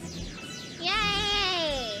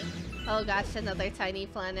 Yay! Oh gosh, another tiny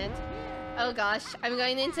planet. Oh gosh, I'm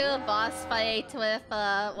going into a boss fight with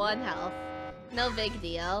 1 health. No big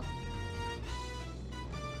deal.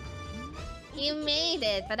 You made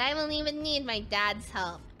it, but I won't even need my dad's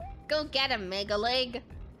help. Go get him, Mega Leg.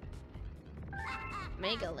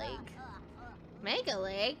 Mega Leg. Mega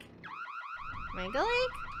Leg? Mega Leg?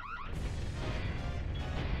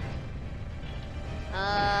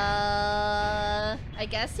 I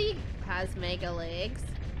guess he has Mega Legs.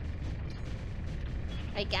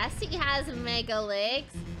 I guess he has Mega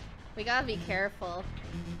Legs. We gotta be careful.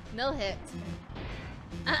 No hit.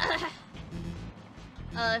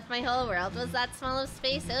 If my whole world was that small of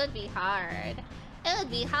space, it would be hard. It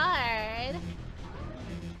would be hard.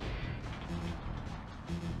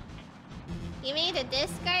 You made a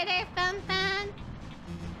discarder, Fan?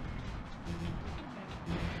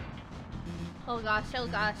 Oh gosh, oh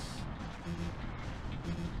gosh.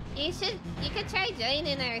 You could try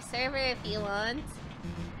joining our server if you want.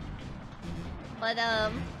 But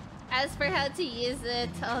as for how to use it,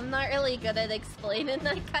 I'm not really good at explaining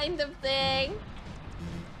that kind of thing.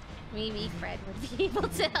 Maybe Fred would be able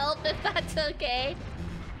to help if that's okay.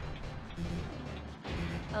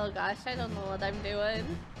 Oh gosh, I don't know what I'm doing.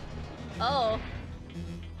 Oh.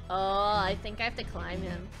 Oh, I think I have to climb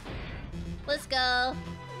him. Let's go.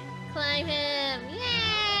 Climb him.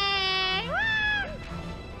 Yay! Woo!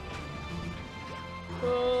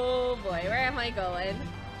 Oh boy, where am I going?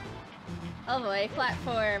 Oh boy,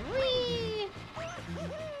 platform. Whee!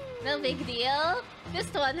 No big deal.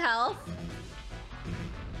 Just 1 health.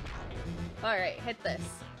 Alright, hit this.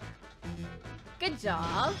 Good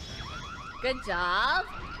job. Good job.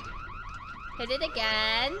 Hit it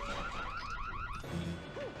again.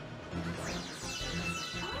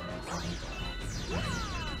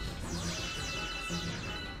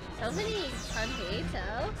 So many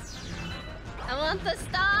potatoes. I want the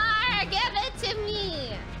star! Give it to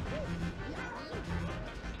me!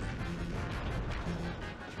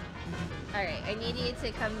 Alright, I need you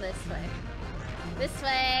to come this way. This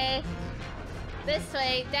way! This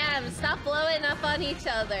way! Damn, stop blowing up on each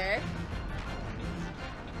other.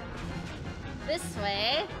 This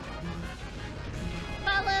way.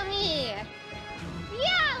 Follow me!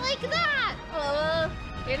 Yeah, like that! Oh,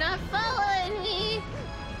 you're not following me!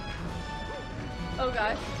 Oh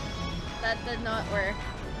gosh. That did not work.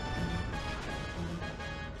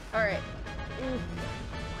 Alright.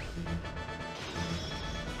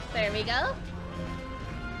 There we go.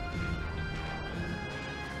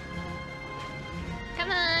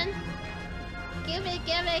 Come on. Give it,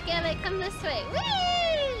 give it, give it. Come this way.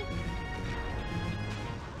 Whee!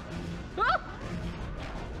 Oh!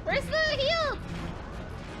 Where's the heal?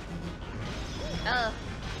 Oh.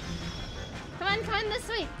 Come on this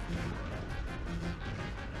way.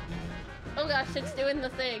 Oh gosh, it's doing the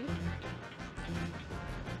thing.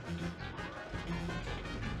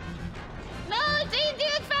 No, it didn't do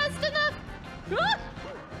it fast enough! Ah!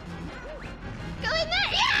 Go in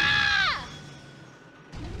there! Yeah!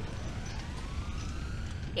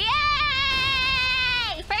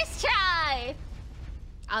 Yay! First try!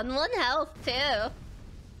 On 1 health, too.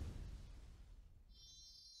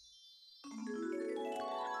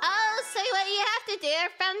 Oh, so what you have to do,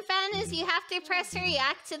 Fan, is you have to press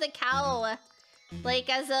react to the cow. Like,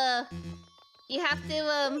 as a... You have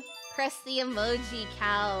to, press the emoji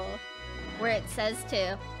cow. Where it says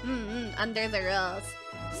to. Under the rules.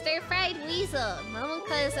 Stir-fried weasel.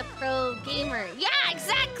 Momoka is a pro gamer. Yeah,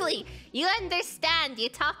 exactly! You understand. You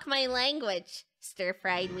talk my language.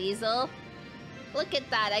 Stir-fried weasel. Look at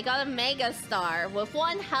that. I got a mega star with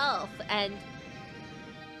 1 health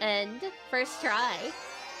and first try.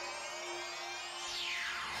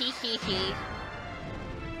 Hee hee hee.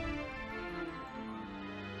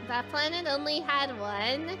 That planet only had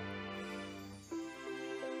one?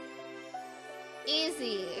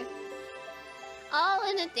 Easy. All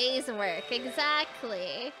in a day's work,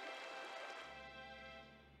 exactly.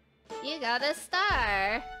 You got a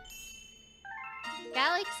star.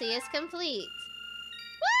 Galaxy is complete.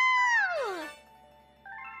 Woo!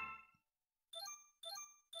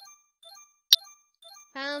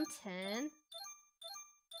 Fountain.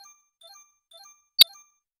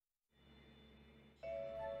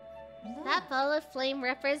 That ball of flame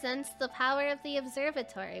represents the power of the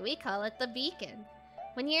observatory. We call it the beacon.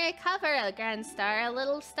 When you recover a grand star, a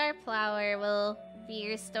little star flower will be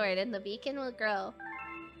restored and the beacon will grow.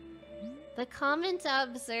 The common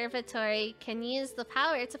observatory can use the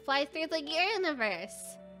power to fly through the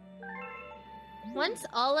universe. Once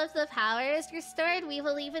all of the power is restored, we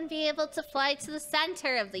will even be able to fly to the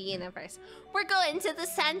center of the universe. We're going to the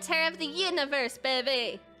center of the universe,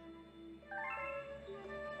 baby!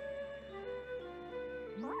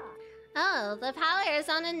 Oh, the power is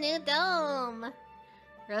on a new dome.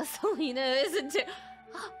 Rosalina isn't it?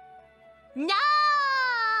 No!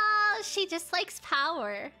 She just likes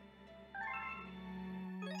power.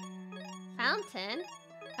 Fountain?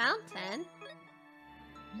 Fountain?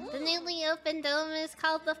 The newly opened dome is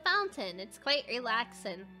called the Fountain. It's quite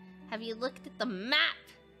relaxing. Have you looked at the map?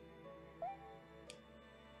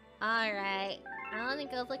 Alright. I wanna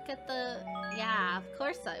go look at the... Yeah, of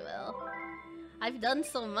course I will. I've done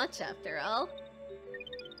so much after all.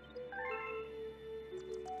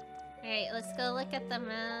 Alright, let's go look at the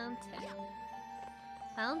mountain.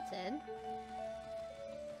 Fountain?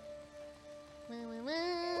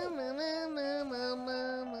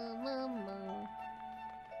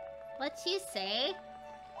 What you say?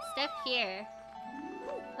 Step here.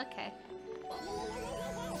 Okay.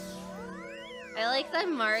 I like that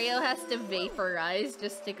Mario has to vaporize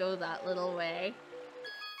just to go that little way.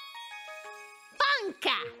 Banka!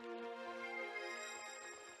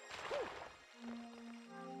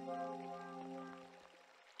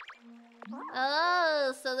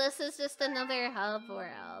 Oh, so this is just another hub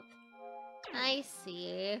world. I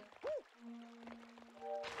see.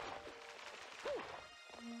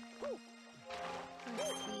 Let's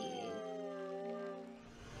see.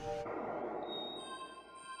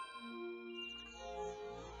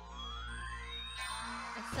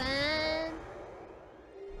 Then...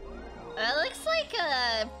 That looks like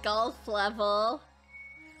a golf level.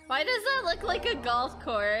 Why does that look like a golf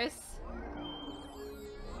course?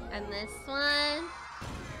 And this one...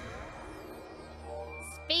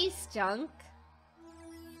 Space junk.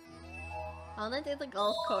 I wanna do the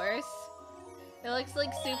golf course. It looks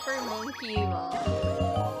like Super Monkey Ball.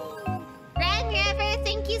 Red River,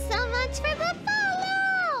 thank you so much for the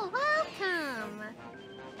follow! Welcome!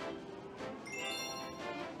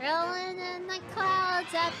 Rolling in the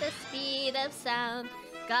clouds at the speed of sound.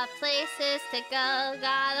 Got places to go,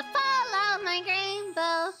 gotta follow my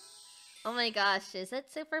rainbow. Oh my gosh, is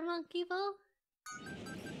it Super Monkey Ball?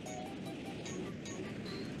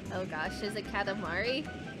 Oh gosh, is it Katamari?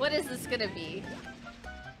 What is this gonna be?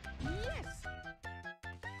 Yes.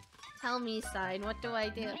 Tell me, sign, what do I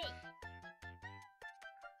do?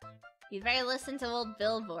 You'd better listen to old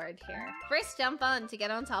Billboard here. First jump on to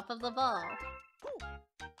get on top of the ball.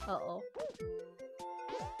 Uh-oh.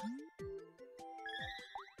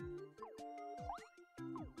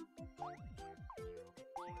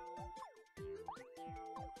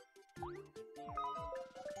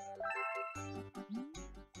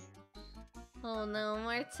 Oh no,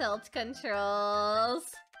 more tilt controls.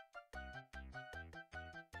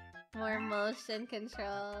 More motion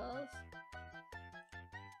controls.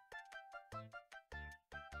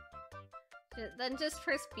 Then just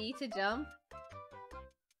press B to jump.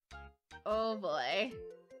 Oh boy.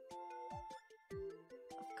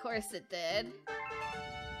 Of course it did.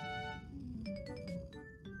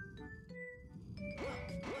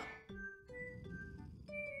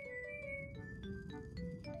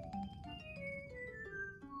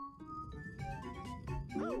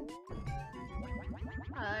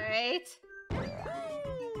 Alright.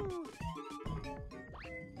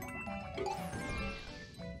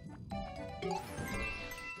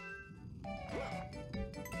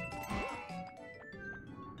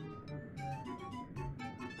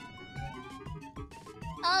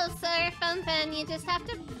 Oh, sorry, Fun Fan, you just have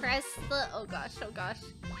to press the... Oh gosh, oh gosh.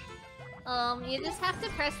 You just have to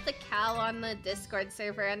press the cow on the Discord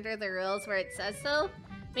server under the rules where it says so.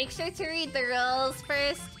 Make sure to read the rules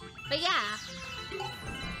first. But yeah.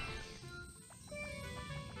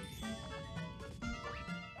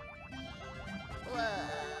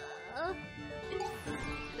 Whoa.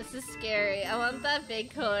 is scary. I want that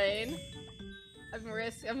big coin. I'm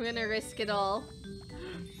gonna risk it all.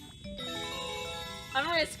 I'm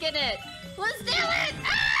risking it. Let's do it!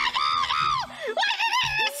 Ah, no,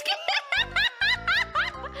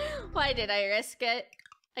 no! Why did I risk it?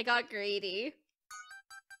 I got greedy.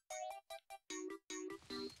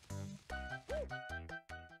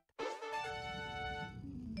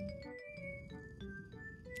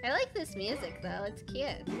 I like this music though, it's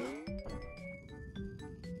cute.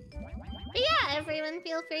 But yeah, everyone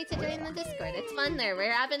feel free to join the Discord. It's fun there.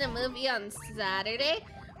 We're having a movie on Saturday.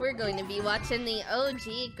 We're going to be watching the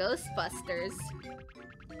OG Ghostbusters.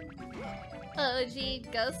 OG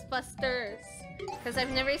Ghostbusters. Because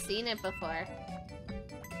I've never seen it before.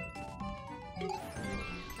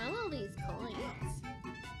 Oh, all these coins.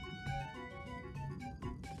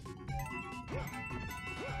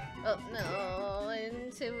 Oh no,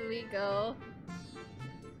 into we go.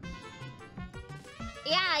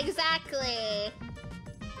 Yeah, exactly.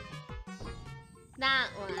 That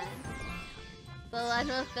one. The one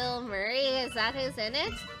with Bill Murray, is that who's in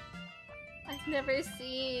it? I've never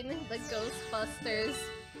seen the Ghostbusters.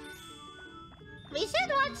 We should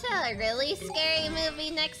watch a really scary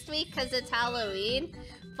movie next week because it's Halloween.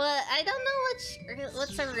 But I don't know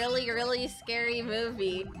what's a really scary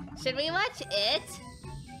movie. Should we watch It?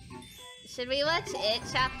 Should we watch It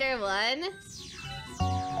Chapter 1?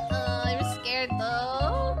 Oh, I'm scared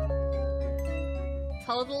though.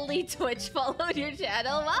 Totally Twitch followed your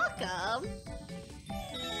channel. Welcome.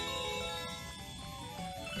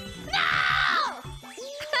 No!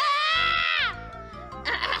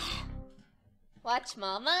 Ah! Watch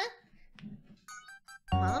Mama?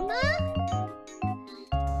 Mama?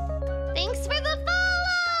 Thanks for the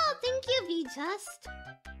follow! Thank you, V-Just.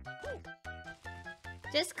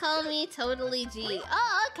 Just call me Totally G.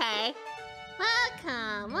 Oh, okay.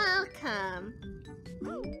 Welcome, welcome.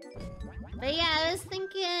 But yeah, I was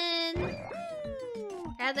thinking...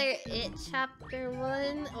 either It Chapter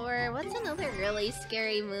 1 or what's another really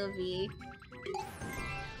scary movie?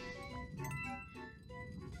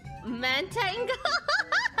 Mantangle?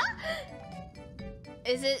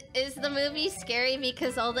 Is the movie scary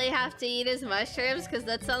because all they have to eat is mushrooms? Because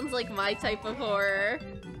that sounds like my type of horror.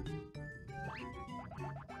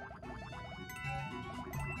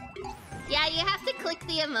 Yeah, you have to click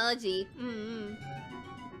the emoji.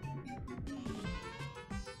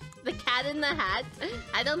 The Cat in the Hat?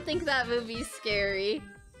 I don't think that movie's scary.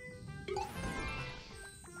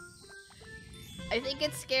 I think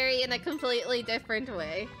it's scary in a completely different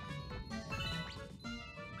way.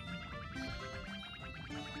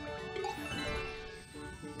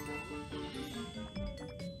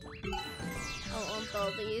 I want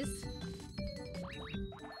all these.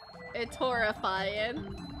 It's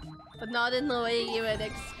horrifying. But not in the way you would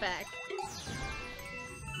expect.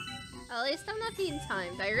 At least I'm not being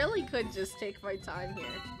timed. I really could just take my time here.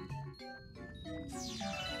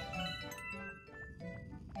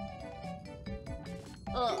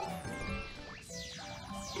 Oh.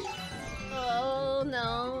 Oh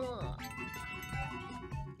no.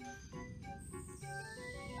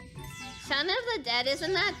 Shaun of the Dead,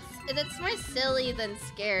 isn't that... It's more silly than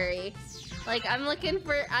scary. Like, I'm looking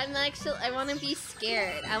for... I want to be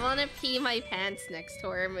scared. I want to pee my pants next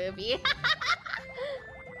horror movie.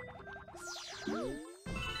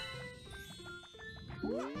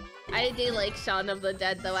 I do like Shaun of the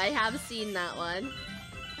Dead, though. I have seen that one.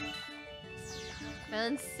 That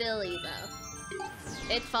one's silly, though.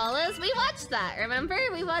 It Follows? We watched that, remember?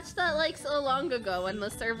 We watched that, like, so long ago when the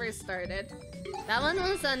server started. That one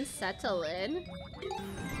was unsettling.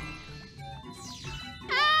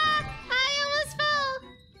 Ah! I almost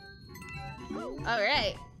fell!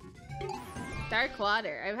 Alright. Dark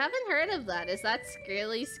Water. I haven't heard of that. Is that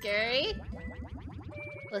really scary?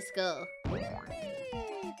 Let's go.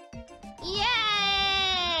 Yay!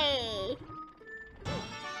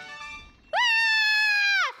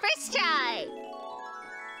 Ah! First try!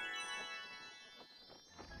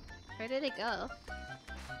 Where did it go?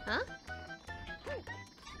 Huh?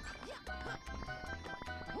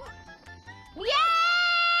 Yay!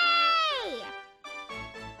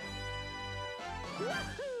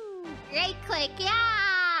 Right click,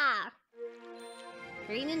 yeah!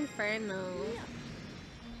 Green Inferno.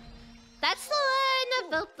 That's the one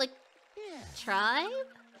about the tribe?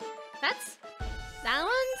 That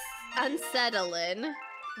one's unsettling.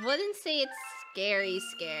 Wouldn't say it's scary.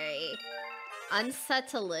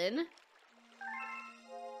 Unsettling.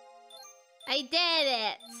 I did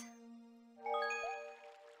it!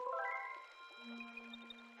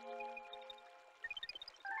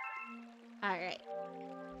 Alright.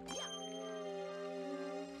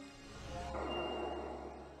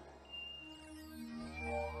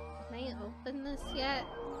 this yet?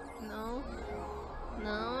 No.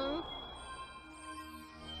 No.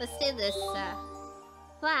 Let's do this,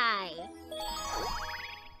 fly.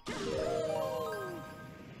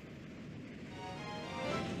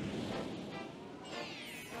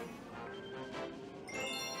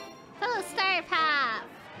 Full star pop!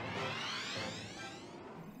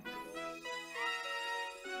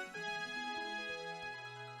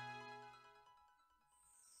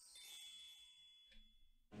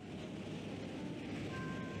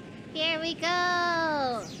 Here we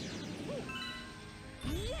go!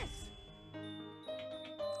 Yes!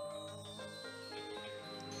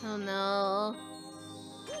 Oh no.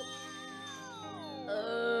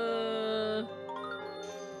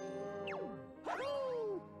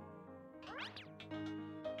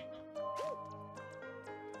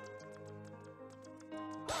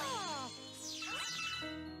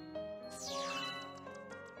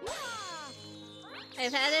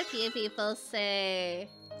 I've had a few people say...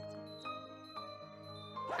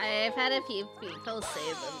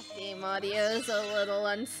 the game audio is a little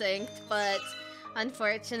unsynced, but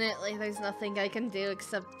unfortunately there's nothing I can do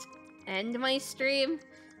except end my stream,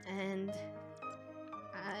 and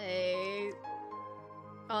I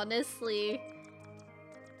honestly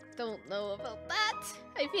don't know about that.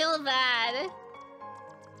 I feel bad.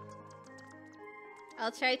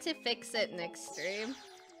 I'll try to fix it next stream.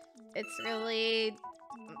 It's really...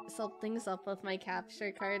 something's up with my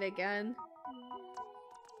capture card again.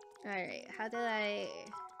 Alright, how do I...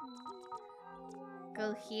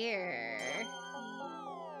 go here?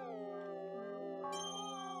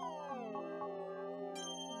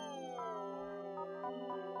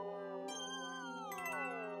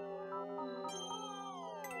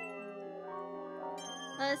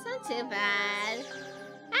 Oh, it's not too bad.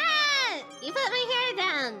 Ah! You put my hair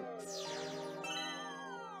down!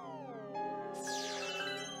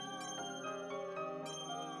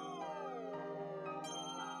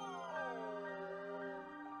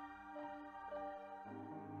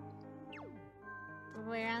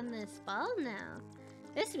 We're on this ball now.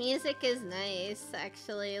 This music is nice,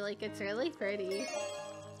 actually. Like, it's really pretty.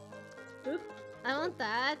 Oop, I want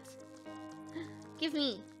that. Give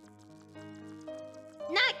me.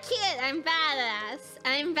 Not cute! I'm badass!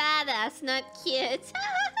 I'm badass, not cute!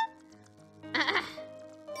 Ah.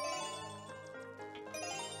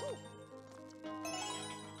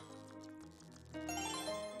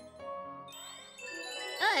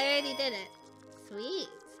 Oh, I already did it. Sweet.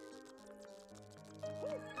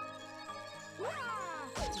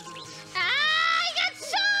 Ah! I got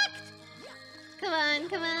shocked! Come on,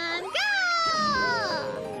 come on, go!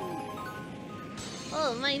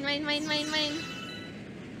 Oh, mine.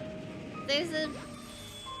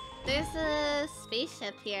 There's a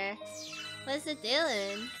spaceship here. What's it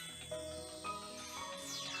doing?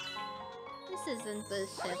 This isn't the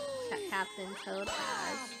ship Captain Toad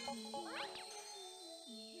has.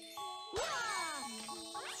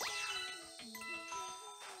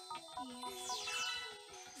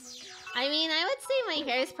 I mean, I would say my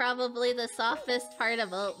hair is probably the softest part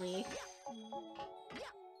about me.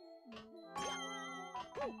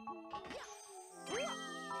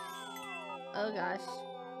 Oh gosh.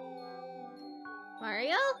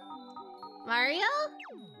 Mario? Mario?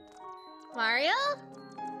 Mario?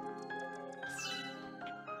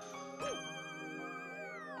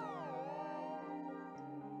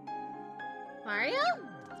 Mario?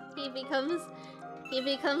 He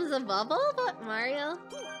becomes a bubble, but Mario?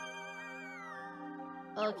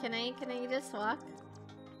 Oh, can I just walk?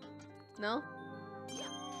 No?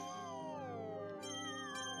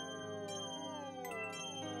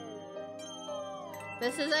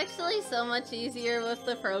 This is actually so much easier with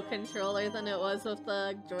the Pro Controller than it was with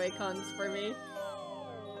the Joy-Cons for me.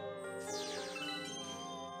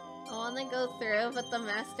 I wanna go through, but the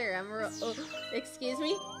Master Emerald... Oh, excuse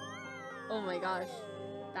me? Oh my gosh.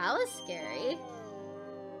 That was scary.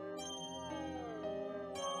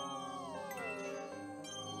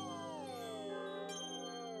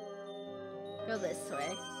 Go this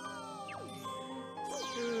way.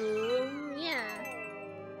 Ooh, yeah.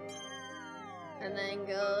 And then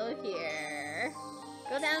go here.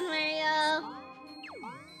 Go down, Mario!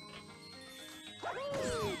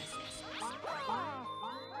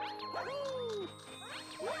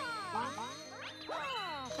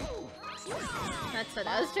 That's what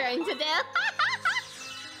I was trying to do.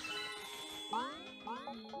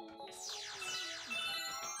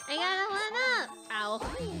 I got a 1-up! Ow.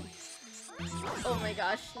 Oh my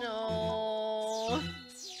gosh, no.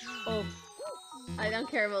 Oh. I don't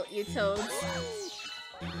care about you, Toads.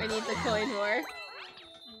 I need the coin more.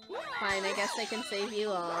 Fine, I guess I can save you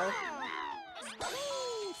all.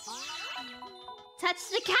 Touch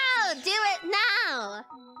the cow! Do it now!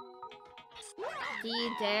 Do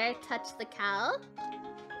you dare touch the cow?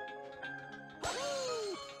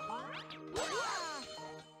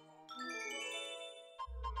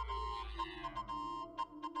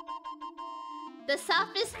 The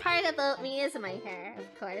softest part about me is my hair,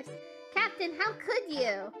 of course. Captain, how could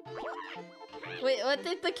you? Wait, what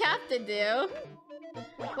did the captain do?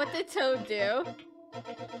 What did Toad do?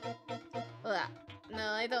 Ugh.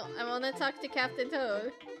 No, I don't. I want to talk to Captain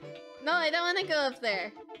Toad. No, I don't want to go up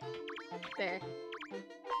there. There.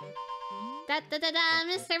 Da-da-da-da,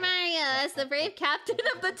 Mr. Mario! As the brave captain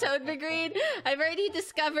of the Toad Brigade, I've already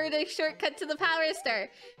discovered a shortcut to the Power Star.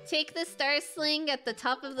 Take the Star Sling at the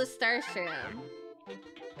top of the Star Shroom.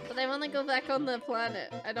 But I want to go back on the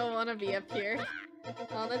planet. I don't want to be up here.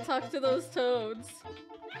 I want to talk to those toads.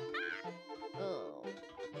 Oh.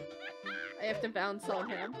 I have to bounce on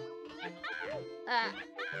him. Ah.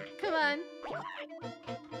 Come on.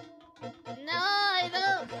 No, I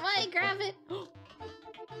don't. Why grab it?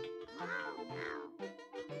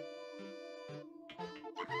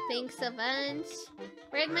 Thanks a bunch.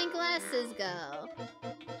 Where'd my glasses go?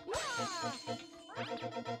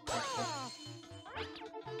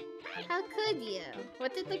 How could you?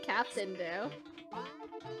 What did the captain do?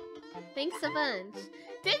 Thanks a bunch.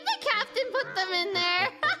 Did the captain put them in there?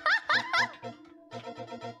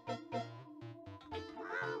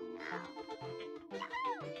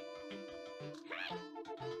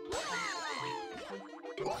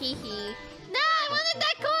 Hee hee. No, I wanted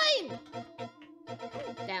that coin!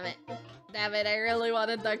 Damn it. Damn it, I really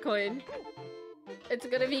wanted that coin. It's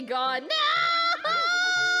gonna be gone. No!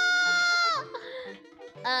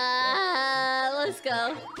 Let's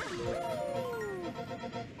go.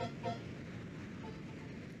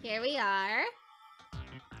 Here we are.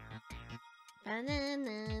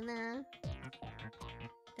 Da-na-na-na.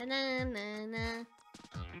 Da-na-na-na.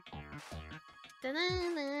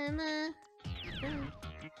 Da-na-na-na.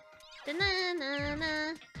 Da-na-na-na.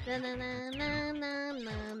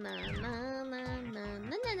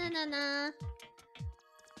 Da-na-na-na-na-na-na-na-na-na-na-na-na-na-na.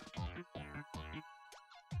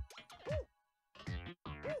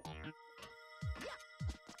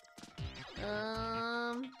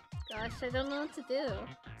 Gosh, I don't know what to do.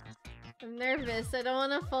 I'm nervous. I don't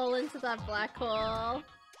want to fall into that black hole.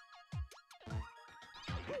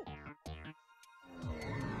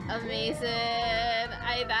 Amazing.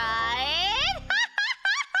 I died.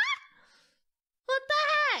 What the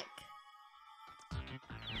heck?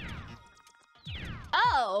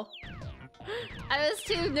 Oh! I was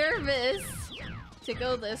too nervous to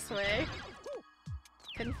go this way.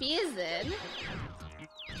 Confusing.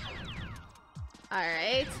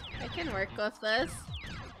 Alright, I can work with this.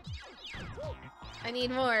 I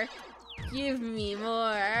need more. Give me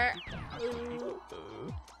more.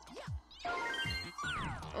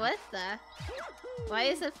 What the? Why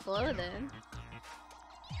is it floating?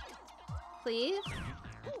 Please?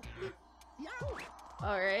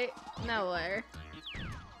 Alright, now where?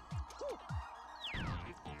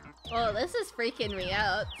 Oh, this is freaking me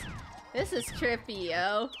out. This is trippy,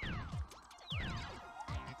 yo.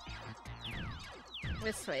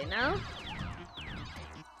 This way now?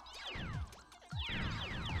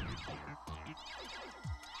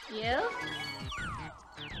 You?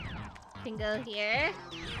 Can go here.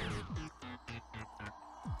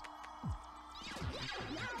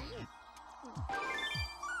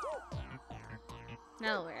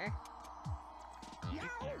 Nowhere.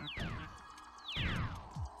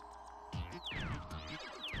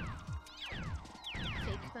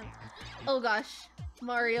 Take them. Oh gosh.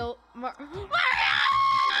 Mario. Mario! No! Why?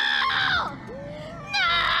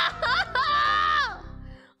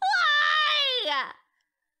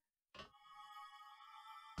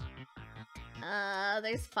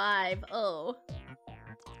 There's 5. Oh.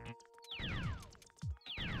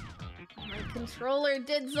 My controller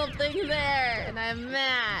did something there, and I'm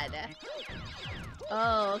mad.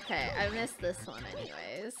 Oh, okay. I missed this one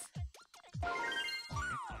anyways.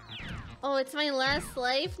 Oh, it's my last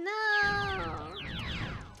life? No!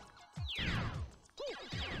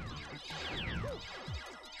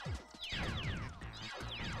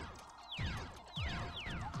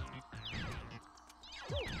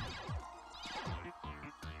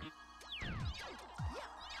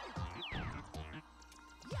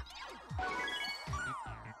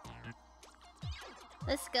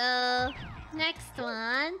 Let's go. Next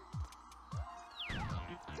one.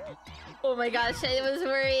 Oh my gosh, I was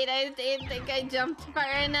worried. I didn't think I jumped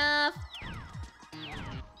far enough.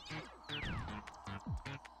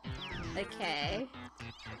 Okay.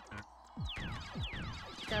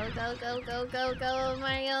 Go, go, go, go, go, go,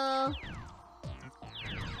 Mario.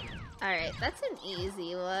 Alright, that's an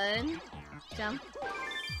easy one. Jump.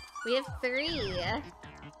 We have 3.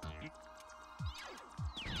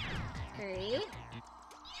 3.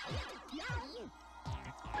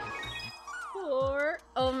 4.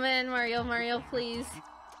 Oh man, Mario, please.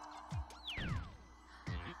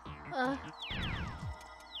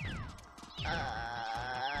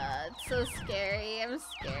 It's so scary. I'm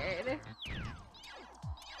scared.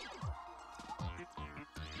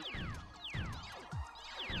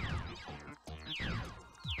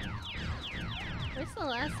 Where's the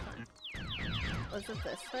last one? Was it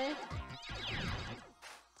this way?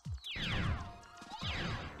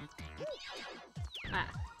 Ah.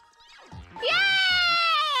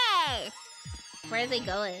 Yay! Where are they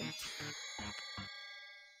going?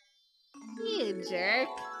 You jerk.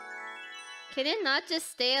 Can it not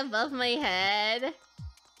just stay above my head?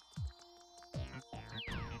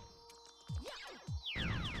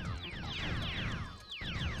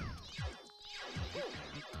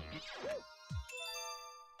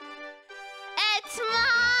 It's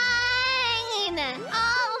mine!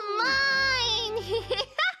 All mine!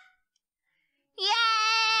 Yay!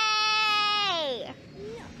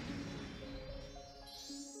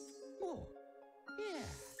 Oh, yeah.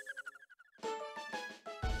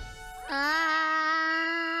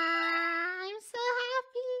 I'm so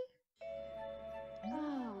happy.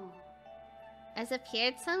 Oh. Has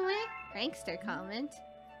appeared somewhere? Prankster comment.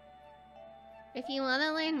 If you want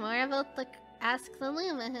to learn more about the... Ask the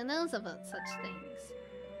Luma who knows about such things.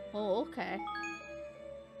 Oh, okay.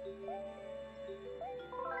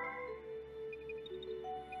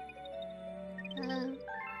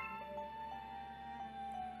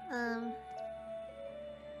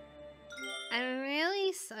 I'm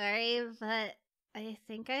really sorry, but I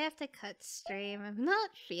think I have to cut stream. I'm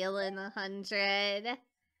not feeling 100.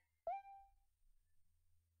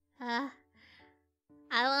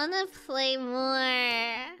 I wanna play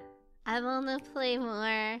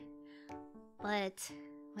more. But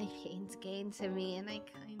my pain's getting to me and I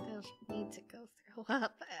kind of need to go throw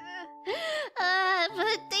up.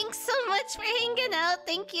 But thanks so much for hanging out.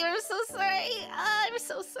 Thank you. I'm so sorry. I'm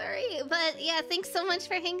so sorry. But yeah, thanks so much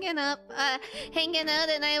for hanging out,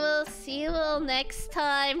 and I will see you all next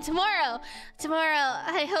time. Tomorrow,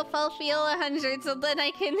 I hope I'll feel 100 so then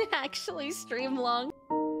I can actually stream long.